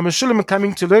Meshulam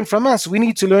coming to learn from us? We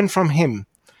need to learn from him.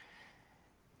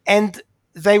 And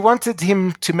they wanted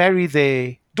him to marry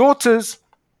their daughters.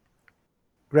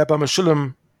 Rabbi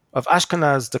Meshulam of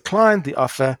Ashkenaz declined the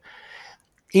offer.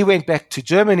 He went back to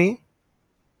Germany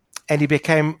and he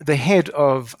became the head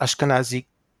of Ashkenazi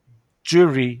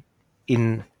Jewry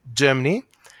in Germany.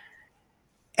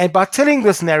 And by telling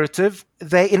this narrative,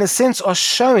 they, in a sense, are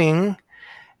showing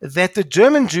that the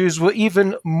German Jews were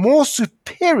even more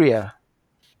superior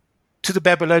to the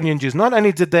Babylonian Jews. Not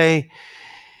only did they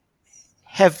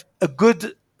have a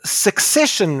good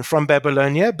succession from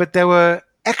Babylonia, but they were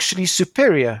actually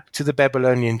superior to the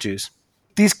Babylonian Jews.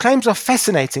 These claims are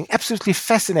fascinating, absolutely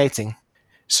fascinating.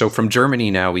 So from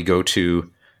Germany now we go to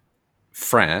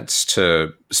France,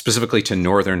 specifically to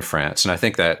northern France, and I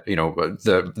think that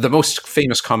the most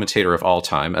famous commentator of all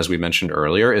time, as we mentioned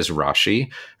earlier, is Rashi.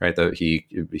 Right, he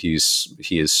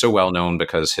is so well known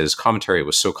because his commentary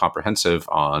was so comprehensive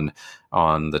on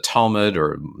the Talmud,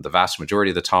 or the vast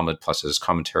majority of the Talmud, plus his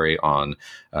commentary on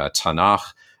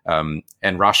Tanakh. And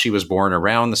Rashi was born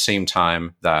around the same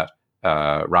time that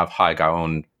Rav Hai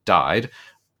Gaon died.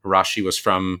 Rashi was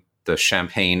from the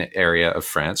Champagne area of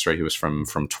France, right? He was from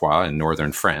Troyes in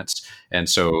northern France, and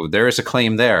so there is a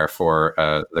claim there for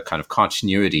the kind of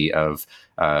continuity of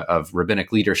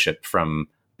rabbinic leadership from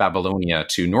Babylonia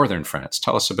to northern France.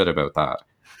 Tell us a bit about that.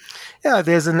 Yeah,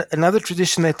 there's another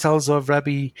tradition that tells of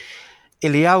Rabbi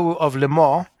Eliyahu of Le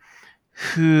Mans,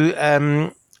 who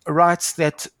writes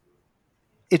that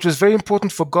it was very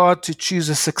important for God to choose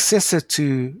a successor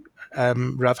to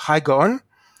Rav Hai Gaon,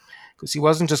 because he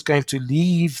wasn't just going to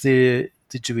leave the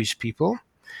Jewish people.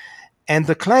 And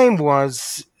the claim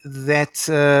was that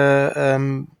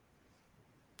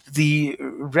the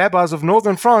rabbis of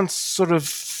northern France sort of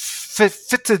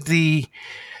fitted the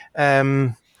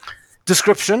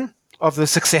description of the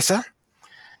successor.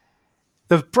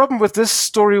 The problem with this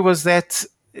story was that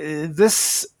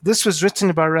this was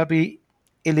written by Rabbi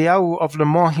Eliyahu of Le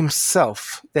Mans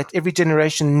himself, that every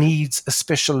generation needs a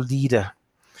special leader.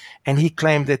 And he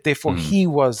claimed that, therefore, he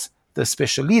was the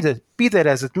special leader. Be that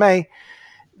as it may,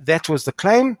 that was the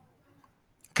claim,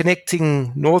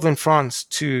 connecting northern France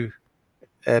to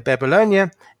Babylonia.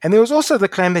 And there was also the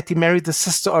claim that he married the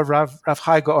sister of Rav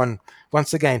Hai Gaon,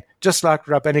 once again, just like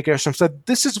Rabbeinu Gershom. So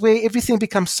this is where everything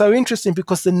becomes so interesting,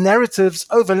 because the narratives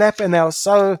overlap and they are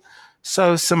so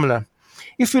similar.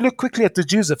 If we look quickly at the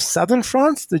Jews of southern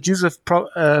France, the Jews of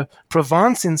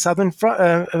Provence in southern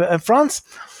France,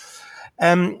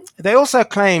 they also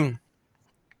claim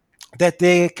that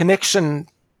their connection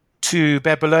to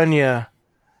Babylonia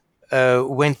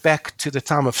went back to the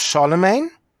time of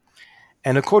Charlemagne.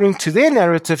 And according to their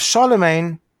narrative,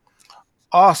 Charlemagne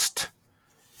asked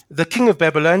the king of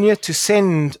Babylonia to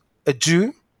send a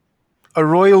Jew, a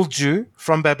royal Jew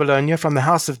from Babylonia, from the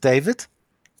house of David,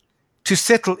 to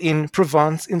settle in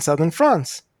Provence in southern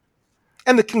France.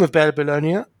 And the king of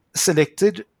Babylonia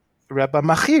selected Rabbi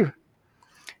Machir.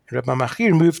 Rabbi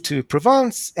Machir moved to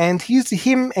Provence, and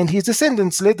him and his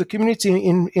descendants led the community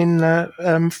in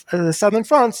southern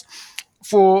France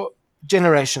for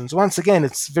generations. Once again,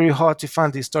 it's very hard to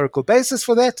find the historical basis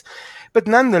for that, but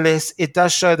nonetheless, it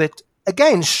does show that,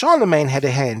 again, Charlemagne had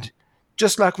a hand,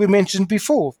 just like we mentioned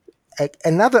before.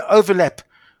 Another overlap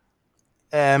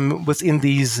within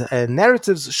these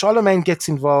narratives. Charlemagne gets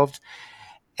involved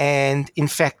and, in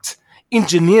fact,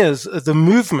 engineers the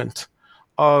movement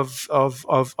of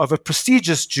a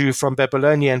prestigious Jew from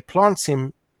Babylonia and plants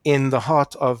him in the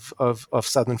heart of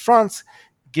southern France,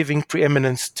 giving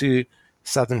preeminence to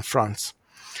southern France.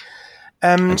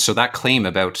 And so that claim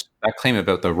about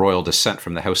the royal descent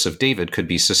from the house of David could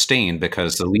be sustained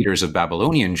because the leaders of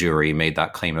Babylonian Jewry made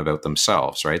that claim about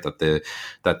themselves, right? That the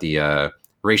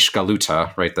Reish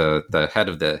Galuta, right, the head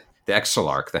of the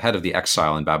exilarch, the head of the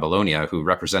exile in Babylonia, who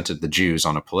represented the Jews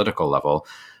on a political level,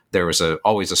 there was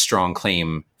always a strong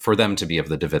claim for them to be of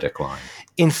the Davidic line.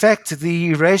 In fact,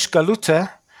 the Reish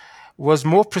Galuta was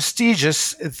more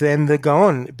prestigious than the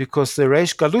Gaon, because the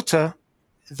Reish Galuta,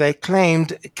 they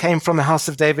claimed, came from the house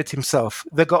of David himself.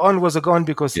 The Gaon was a Gaon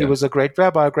because he was a great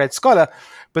rabbi, a great scholar,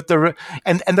 but the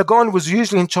Gaon was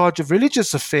usually in charge of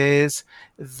religious affairs.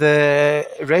 The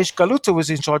Reish Galuta was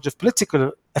in charge of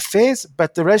political affairs,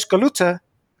 but the Reish Galuta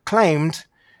claimed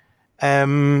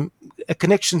a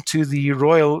connection to the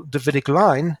royal Davidic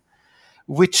line,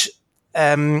 which,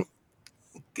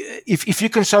 if you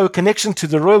can show a connection to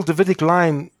the royal Davidic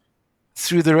line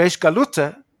through the Reish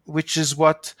Galuta, which is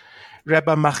what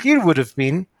Rabbi Machir would have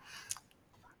been,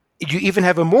 you even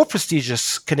have a more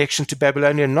prestigious connection to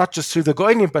Babylonia, not just through the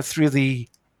Goinim, but through the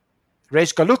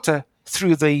Reish Galuta,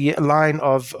 through the line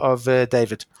of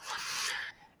David.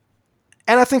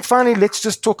 And I think finally, let's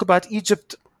just talk about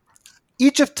Egypt.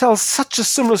 Egypt tells such a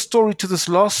similar story to this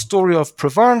last story of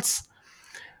Provence,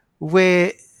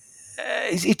 where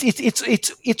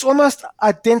it's almost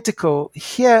identical.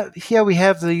 Here we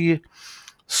have the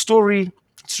story.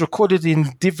 It's recorded in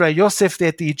Divrei Yosef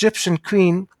that the Egyptian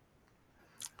queen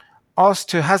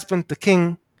asked her husband, the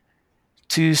king,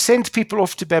 to send people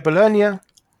off to Babylonia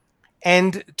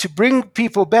and to bring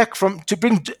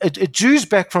Jews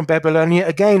back from Babylonia,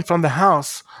 again from the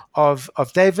house of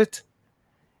David,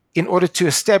 in order to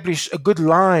establish a good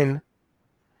line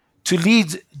to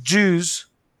lead Jews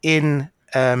in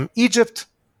Egypt.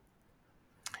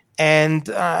 And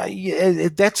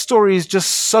that story is just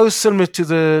so similar to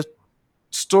the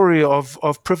story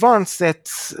of Provence that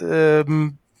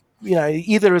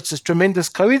either it's a tremendous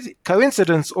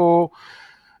coincidence or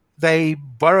they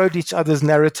borrowed each other's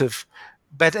narrative.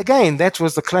 But again, that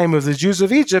was the claim of the Jews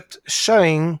of Egypt,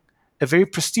 showing a very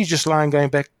prestigious line going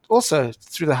back also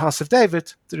through the house of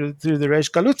David, through the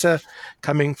Reish Galuta,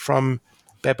 coming from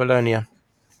Babylonia.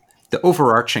 The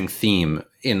overarching theme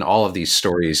in all of these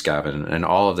stories, Gavin, and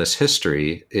all of this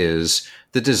history is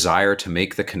the desire to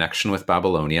make the connection with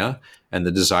Babylonia and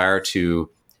the desire to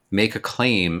make a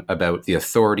claim about the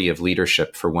authority of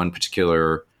leadership for one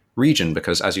particular region.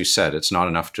 Because, as you said, it's not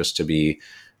enough just to be,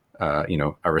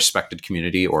 a respected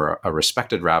community or a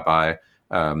respected rabbi,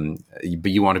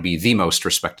 but you want to be the most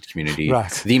respected community,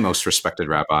 right, the most respected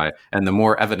rabbi. And the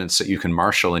more evidence that you can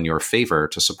marshal in your favor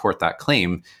to support that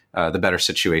claim, the better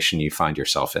situation you find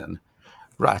yourself in.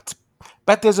 Right.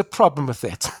 But there's a problem with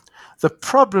that. The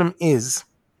problem is,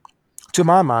 to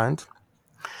my mind,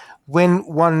 when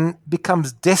one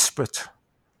becomes desperate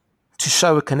to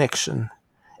show a connection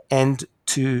and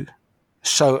to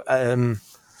show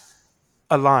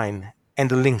a line and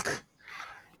a link.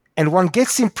 And one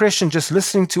gets the impression, just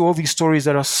listening to all these stories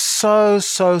that are so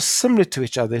similar to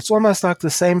each other, it's almost like the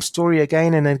same story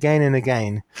again and again and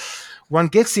again. One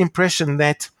gets the impression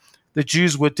that the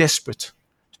Jews were desperate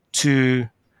to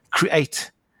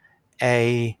create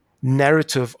a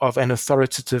narrative of an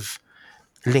authoritative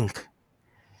link.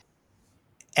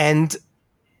 And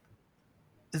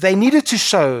they needed to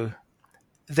show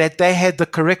that they had the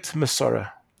correct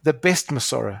Masorah, the best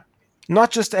Masorah,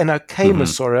 not just an okay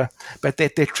Masorah, but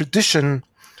that their tradition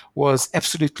was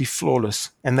absolutely flawless,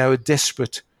 and they were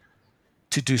desperate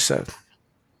to do so.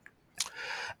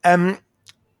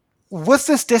 With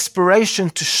this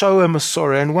desperation to show a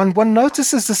Masorah, and one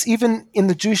notices this even in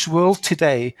the Jewish world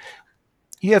today,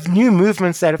 you have new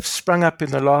movements that have sprung up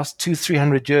in the last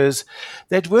 200-300 years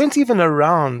that weren't even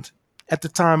around at the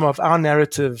time of our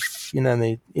narrative, in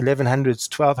the 1100s,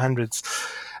 1200s.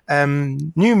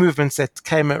 New movements that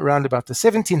came around about the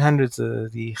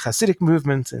 1700s, the Hasidic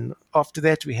movement, and after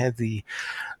that we had the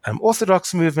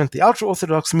Orthodox movement, the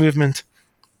ultra-Orthodox movement.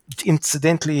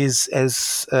 Incidentally, is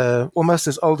as almost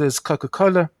as old as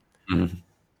Coca-Cola. Mm-hmm.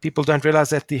 People don't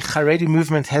realize that the Haredi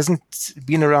movement hasn't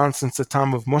been around since the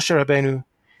time of Moshe Rabbeinu.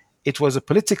 It was a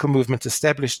political movement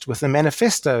established with a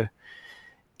manifesto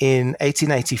in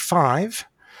 1885.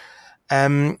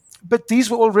 But these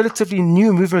were all relatively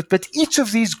new movements. But each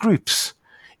of these groups,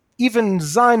 even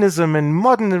Zionism and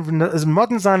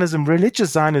modern Zionism,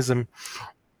 religious Zionism,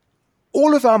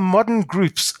 all of our modern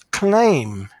groups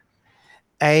claim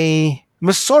a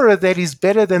Masorah that is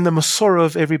better than the Masorah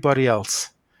of everybody else.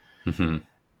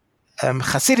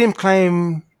 Hasidim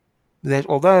claim that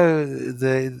although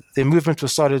the movement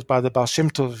was started by the Baal Shem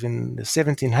Tov in the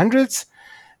 1700s,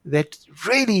 that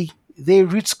really their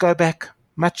roots go back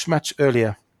much, much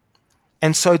earlier.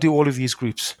 And so do all of these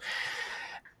groups.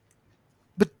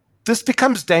 But this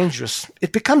becomes dangerous.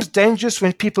 It becomes dangerous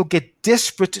when people get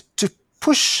desperate to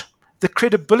push the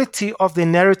credibility of their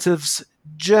narratives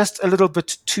just a little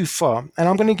bit too far. And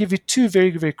I'm going to give you two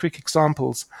very, very quick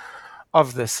examples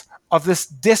of this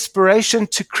desperation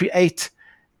to create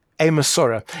a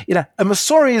Masorah. A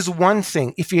Masorah is one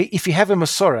thing if you have a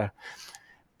Masorah.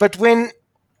 But when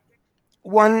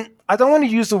one, I don't want to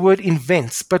use the word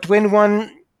invents, but when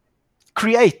one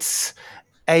creates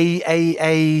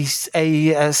a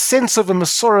sense of a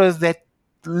Masorah that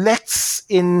lacks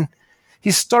in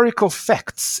historical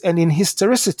facts and in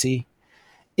historicity,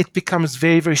 it becomes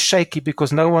very, very shaky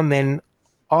because no one then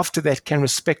after that can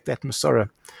respect that Masorah.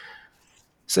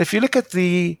 So if you look at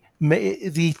the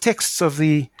texts of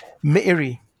the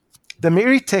Me'eri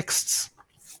texts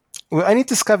were only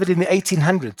discovered in the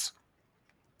 1800s.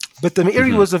 But the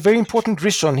Me'eri was a very important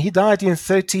Rishon. He died in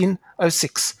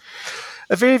 1306.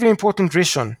 A very, very important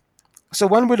Rishon. So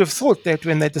one would have thought that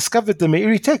when they discovered the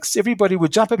Me'eri texts, everybody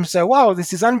would jump up and say, wow,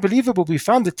 this is unbelievable. We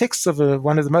found the texts of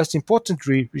one of the most important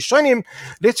Rishonim.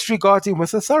 Let's regard him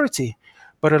with authority.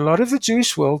 But a lot of the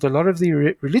Jewish world, a lot of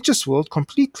the religious world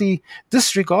completely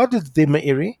disregarded the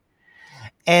Me'eri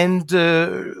and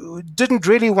didn't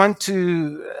really want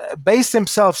to base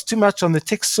themselves too much on the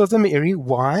texts of the Me'eri.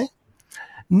 Why?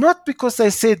 Not because they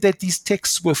said that these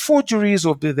texts were forgeries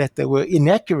or that they were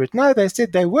inaccurate. No, they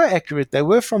said they were accurate. They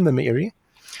were from the Me'eri.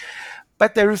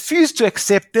 But they refused to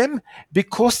accept them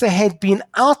because they had been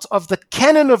out of the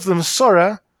canon of the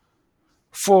Masorah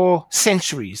for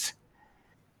centuries.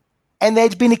 And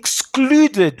they'd been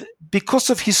excluded because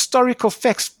of historical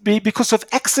facts, because of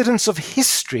accidents of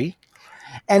history.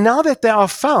 And now that they are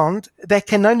found, they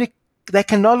can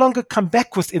no longer come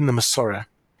back within the Masorah.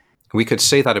 We could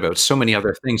say that about so many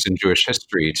other things in Jewish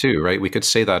history too, right? We could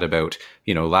say that about,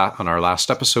 on our last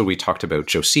episode, we talked about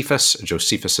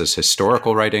Josephus's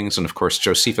historical writings. And of course,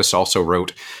 Josephus also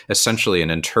wrote essentially an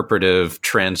interpretive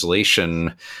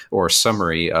translation or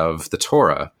summary of the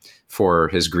Torah for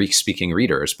his Greek-speaking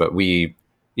readers. But we,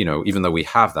 even though we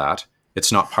have that,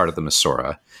 it's not part of the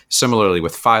Masorah. Similarly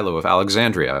with Philo of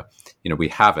Alexandria, we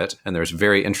have it, and there's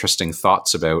very interesting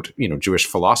thoughts about, Jewish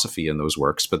philosophy in those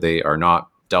works, but they are not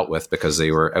dealt with because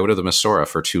they were out of the Masorah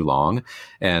for too long.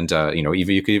 And,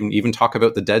 you could even talk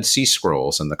about the Dead Sea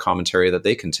Scrolls and the commentary that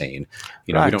they contain.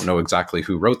 Right. We don't know exactly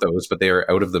who wrote those, but they are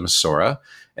out of the Masorah.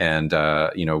 And,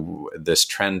 this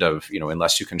trend of,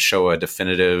 unless you can show a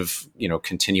definitive,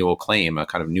 continual claim, a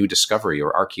kind of new discovery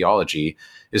or archaeology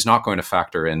is not going to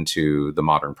factor into the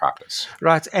modern practice.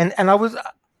 Right. And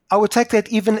I would take that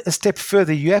even a step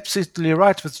further. You're absolutely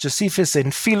right with Josephus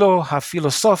and Philo,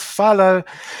 Philo,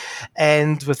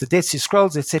 and with the Dead Sea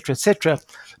Scrolls, etc., etc.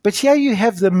 But here you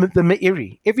have the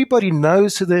Me'eri. Everybody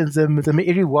knows who the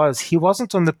Me'eri was. He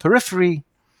wasn't on the periphery.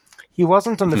 He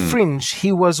wasn't on the fringe.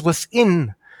 He was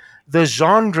within the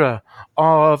genre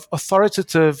of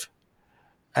authoritative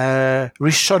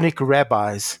Rishonic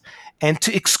rabbis. And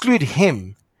to exclude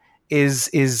him is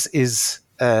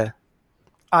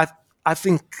I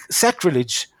think,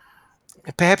 sacrilege,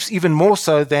 perhaps even more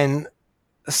so than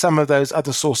some of those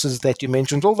other sources that you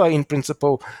mentioned, although in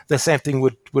principle the same thing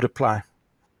would apply.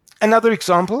 Another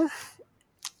example,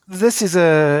 this is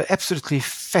an absolutely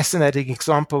fascinating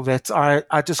example that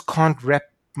I just can't wrap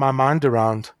my mind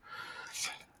around.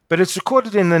 But it's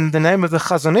recorded in the name of the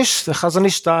Chazon Ish. The Chazon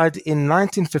Ish died in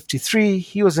 1953.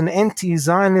 He was an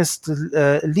anti-Zionist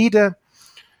leader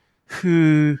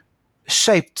who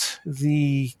shaped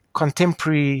the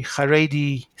contemporary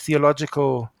Haredi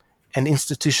theological and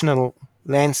institutional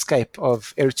landscape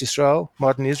of Eretz Yisrael,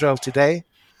 modern Israel today,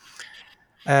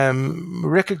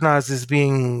 recognized as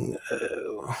being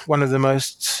one of the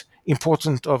most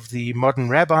important of the modern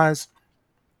rabbis.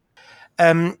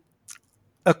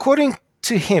 According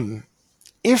to him,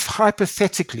 if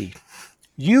hypothetically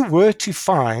you were to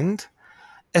find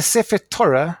a Sefer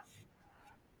Torah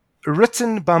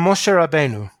written by Moshe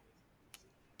Rabbeinu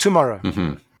tomorrow,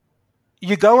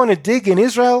 You go on a dig in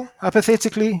Israel,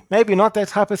 hypothetically, maybe not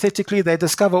that hypothetically, they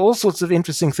discover all sorts of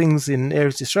interesting things in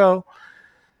Eretz Israel,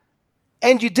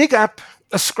 and you dig up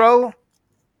a scroll,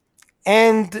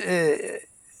 and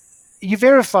you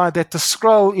verify that the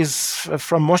scroll is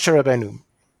from Moshe Rabbeinu.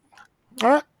 All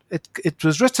right? It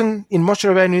was written in Moshe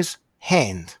Rabbeinu's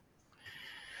hand.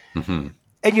 Mm-hmm.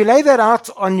 And you lay that out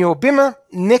on your bimmer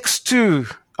next to,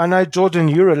 I know, Jordan,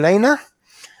 you're a laner.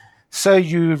 So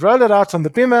you roll it out on the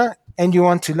bimmer, and you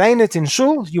want to lane it in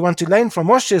shul. You want to lane from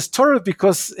Moshe's Torah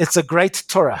because it's a great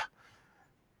Torah.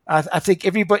 I think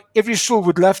every shul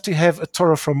would love to have a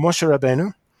Torah from Moshe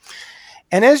Rabbeinu.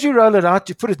 And as you roll it out,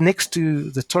 you put it next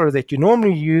to the Torah that you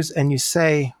normally use, and you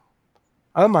say,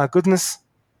 oh my goodness,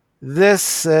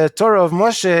 this Torah of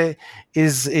Moshe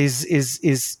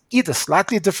is either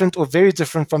slightly different or very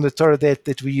different from the Torah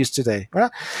that we use today.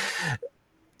 Right?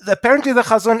 Apparently, the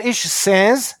Chazon Ish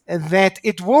says that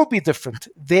it will be different.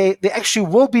 There actually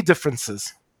will be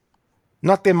differences.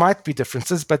 Not there might be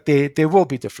differences, but there will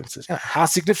be differences. How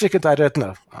significant, I don't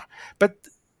know. But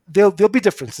there'll be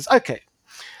differences. Okay.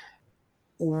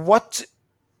 What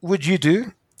would you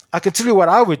do? I can tell you what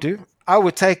I would do. I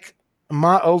would take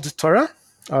my old Torah,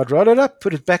 I'd roll it up,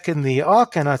 put it back in the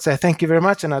ark, and I'd say, thank you very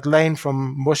much, and I'd lane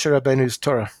from Moshe Rabbeinu's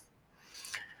Torah.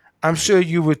 I'm sure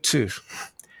you would too.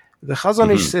 The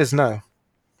Chazon Ish says, no.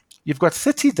 You've got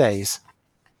 30 days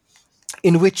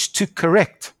in which to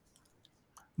correct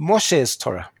Moshe's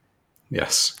Torah.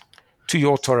 Yes. To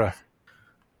your Torah.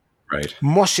 Right.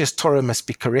 Moshe's Torah must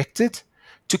be corrected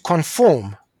to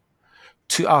conform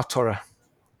to our Torah,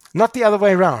 not the other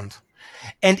way around.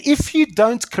 And if you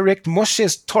don't correct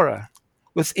Moshe's Torah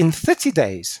within 30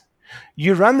 days,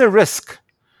 you run the risk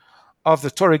of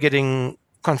the Torah getting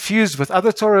confused with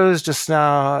other Torahs. Just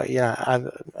now,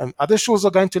 other shuls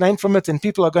are going to learn from it, and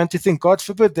people are going to think, God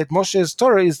forbid, that Moshe's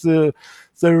Torah is the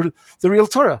real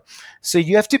Torah. So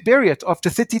you have to bury it after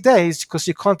 30 days because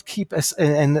you can't keep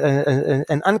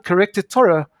an uncorrected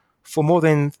Torah for more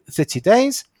than 30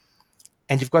 days.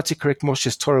 And you've got to correct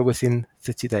Moshe's Torah within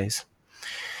 30 days.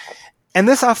 And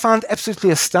this I found absolutely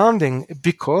astounding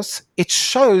because it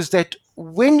shows that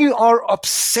when you are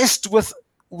obsessed with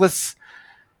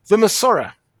the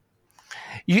Masorah,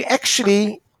 you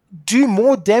actually do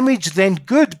more damage than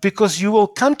good, because you will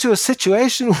come to a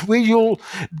situation where you'll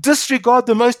disregard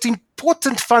the most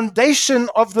important foundation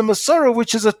of the Masorah,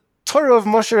 which is a Torah of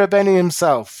Moshe Rabbeinu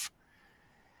himself.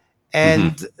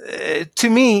 And to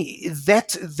me,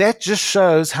 that just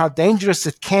shows how dangerous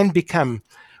it can become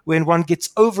when one gets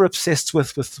over obsessed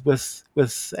with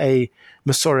a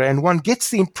Masorah, and one gets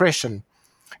the impression,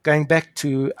 going back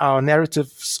to our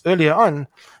narratives earlier on,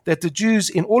 that the Jews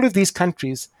in all of these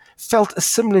countries felt a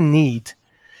similar need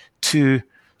to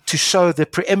show the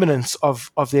preeminence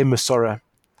of their Masorah.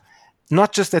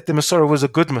 Not just that the Masorah was a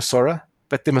good Masorah,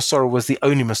 but the Masorah was the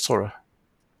only Masorah.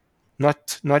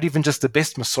 Not even just the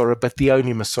best Masorah, but the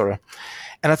only Masorah.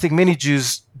 And I think many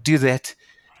Jews do that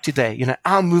today.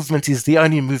 Our movement is the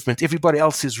only movement. Everybody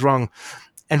else is wrong.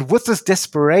 And with this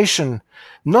desperation,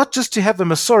 not just to have a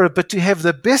Masorah, but to have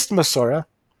the best Masorah,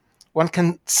 one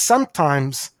can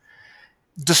sometimes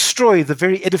destroy the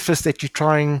very edifice that you're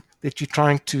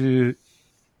trying to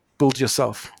build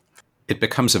yourself. It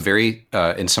becomes a very,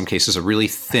 in some cases, a really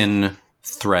thin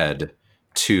thread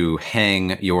to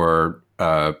hang your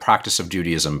practice of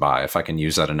Judaism by, if I can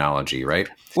use that analogy, right?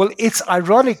 Well, it's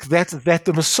ironic that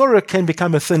the Masorah can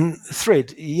become a thin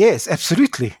thread. Yes,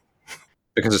 absolutely.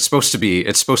 Because it's supposed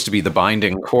to be the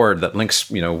binding cord that links,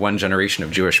 one generation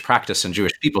of Jewish practice and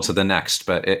Jewish people to the next.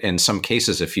 But in some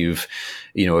cases, if you've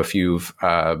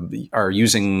are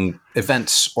using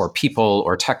events or people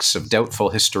or texts of doubtful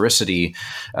historicity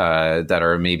that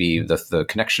are maybe the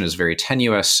connection is very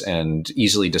tenuous and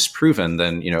easily disproven,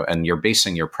 then and you're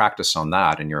basing your practice on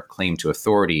that and your claim to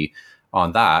authority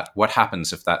on that, what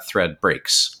happens if that thread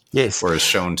breaks? Yes, or is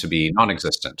shown to be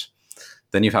non-existent?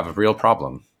 Then you have a real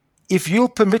problem. If you'll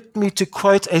permit me to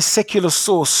quote a secular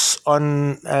source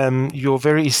on your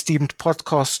very esteemed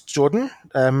podcast, Jordan,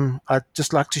 I'd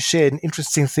just like to share an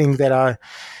interesting thing that I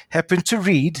happened to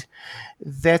read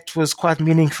that was quite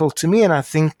meaningful to me, and I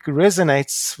think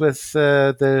resonates with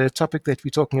the topic that we're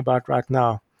talking about right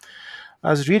now. I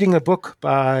was reading a book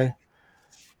by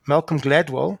Malcolm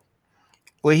Gladwell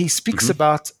where he speaks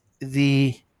about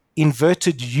the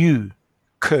inverted U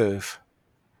curve.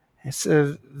 It's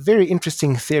a very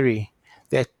interesting theory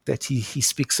that he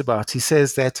speaks about. He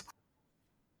says that,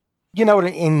 what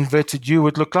an inverted U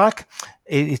would look like?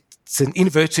 It's an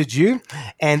inverted U.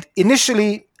 And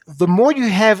initially, the more you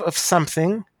have of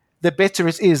something, the better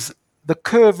it is. The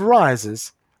curve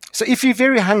rises. So if you're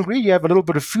very hungry, you have a little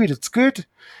bit of food, it's good.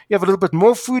 You have a little bit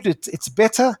more food, it's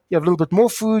better. You have a little bit more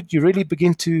food, you really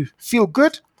begin to feel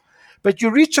good. But you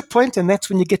reach a point, and that's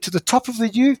when you get to the top of the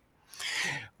U,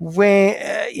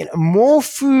 where more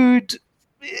food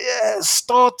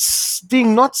starts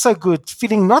being not so good,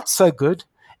 feeling not so good.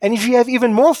 And if you have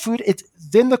even more food,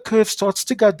 then the curve starts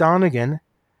to go down again,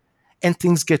 and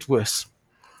things get worse.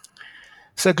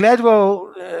 So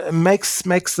Gladwell makes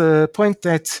the point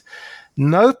that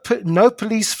no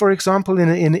police, for example,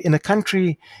 in a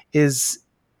country is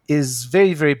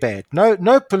very, very bad.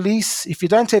 No police. If you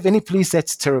don't have any police,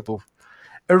 that's terrible.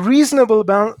 A reasonable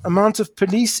amount of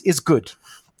police is good,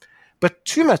 but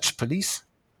too much police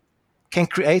can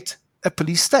create a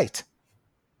police state.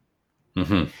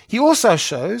 Mm-hmm. He also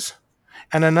shows,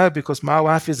 and I know because my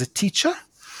wife is a teacher.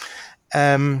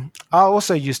 I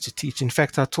also used to teach. In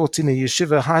fact, I taught in a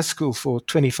yeshiva high school for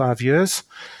 25 years.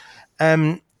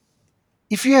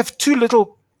 If you have too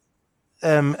little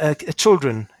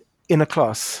children in a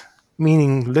class,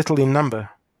 meaning little in number,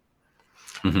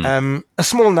 a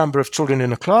small number of children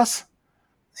in a class,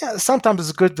 sometimes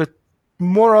it's good, but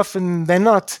more often than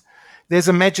not, there's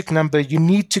a magic number. You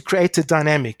need to create a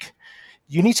dynamic.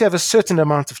 You need to have a certain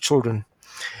amount of children.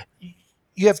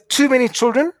 You have too many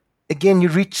children, again, you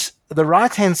reach the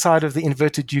right-hand side of the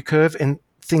inverted U curve and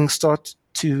things start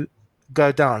to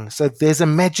go down. So there's a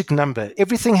magic number.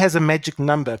 Everything has a magic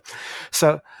number.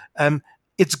 So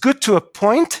it's good to a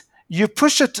point. You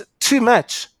push it too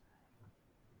much,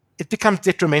 it becomes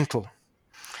detrimental.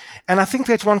 And I think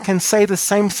that one can say the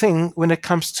same thing when it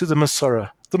comes to the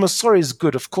Masorah. The Masorah is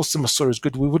good. Of course, the Masorah is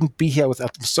good. We wouldn't be here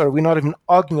without the Masorah. We're not even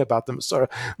arguing about the Masorah.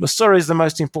 Masorah is the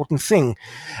most important thing.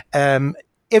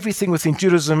 Everything within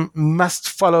Judaism must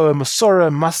follow a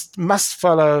Masorah, must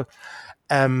follow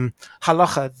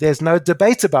halacha. There's no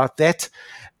debate about that,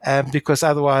 because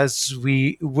otherwise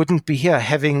we wouldn't be here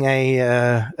having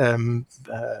a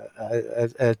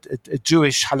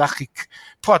Jewish halachic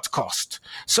podcast.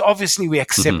 So obviously we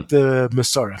accept the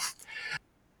Masorah.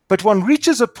 But one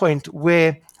reaches a point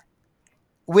where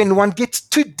when one gets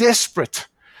too desperate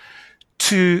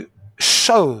to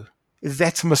show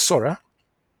that Masorah,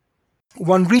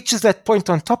 one reaches that point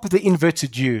on top of the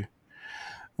inverted U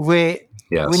where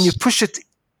when you push it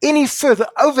any further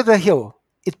over the hill,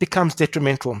 it becomes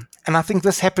detrimental. And I think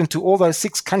this happened to all those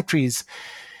 6 countries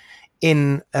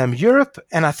in Europe.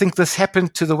 And I think this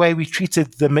happened to the way we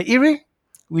treated the Meiri.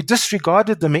 We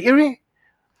disregarded the Meiri.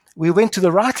 We went to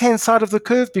the right-hand side of the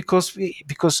curve because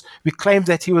we claimed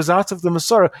that he was out of the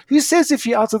Masorah. Who says if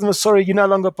you're out of the Masorah, you're no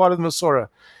longer part of the Masorah?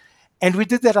 And we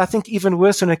did that, I think, even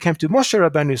worse when it came to Moshe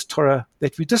Rabbeinu's Torah,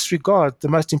 that we disregard the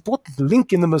most important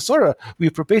link in the Masorah. We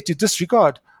are prepared to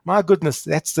disregard. My goodness,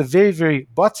 that's the very, very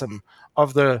bottom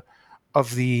of the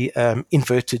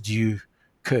inverted U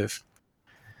curve,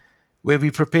 where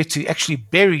we prepare to actually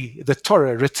bury the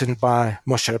Torah written by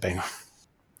Moshe Rabbeinu.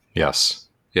 Yes.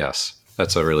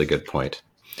 That's a really good point.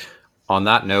 On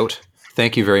that note,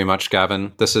 thank you very much,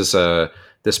 Gavin.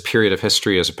 This period of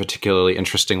history is a particularly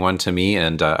interesting one to me,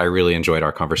 and I really enjoyed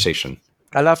our conversation.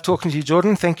 I love talking to you,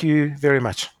 Jordan. Thank you very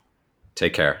much.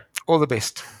 Take care. All the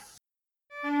best.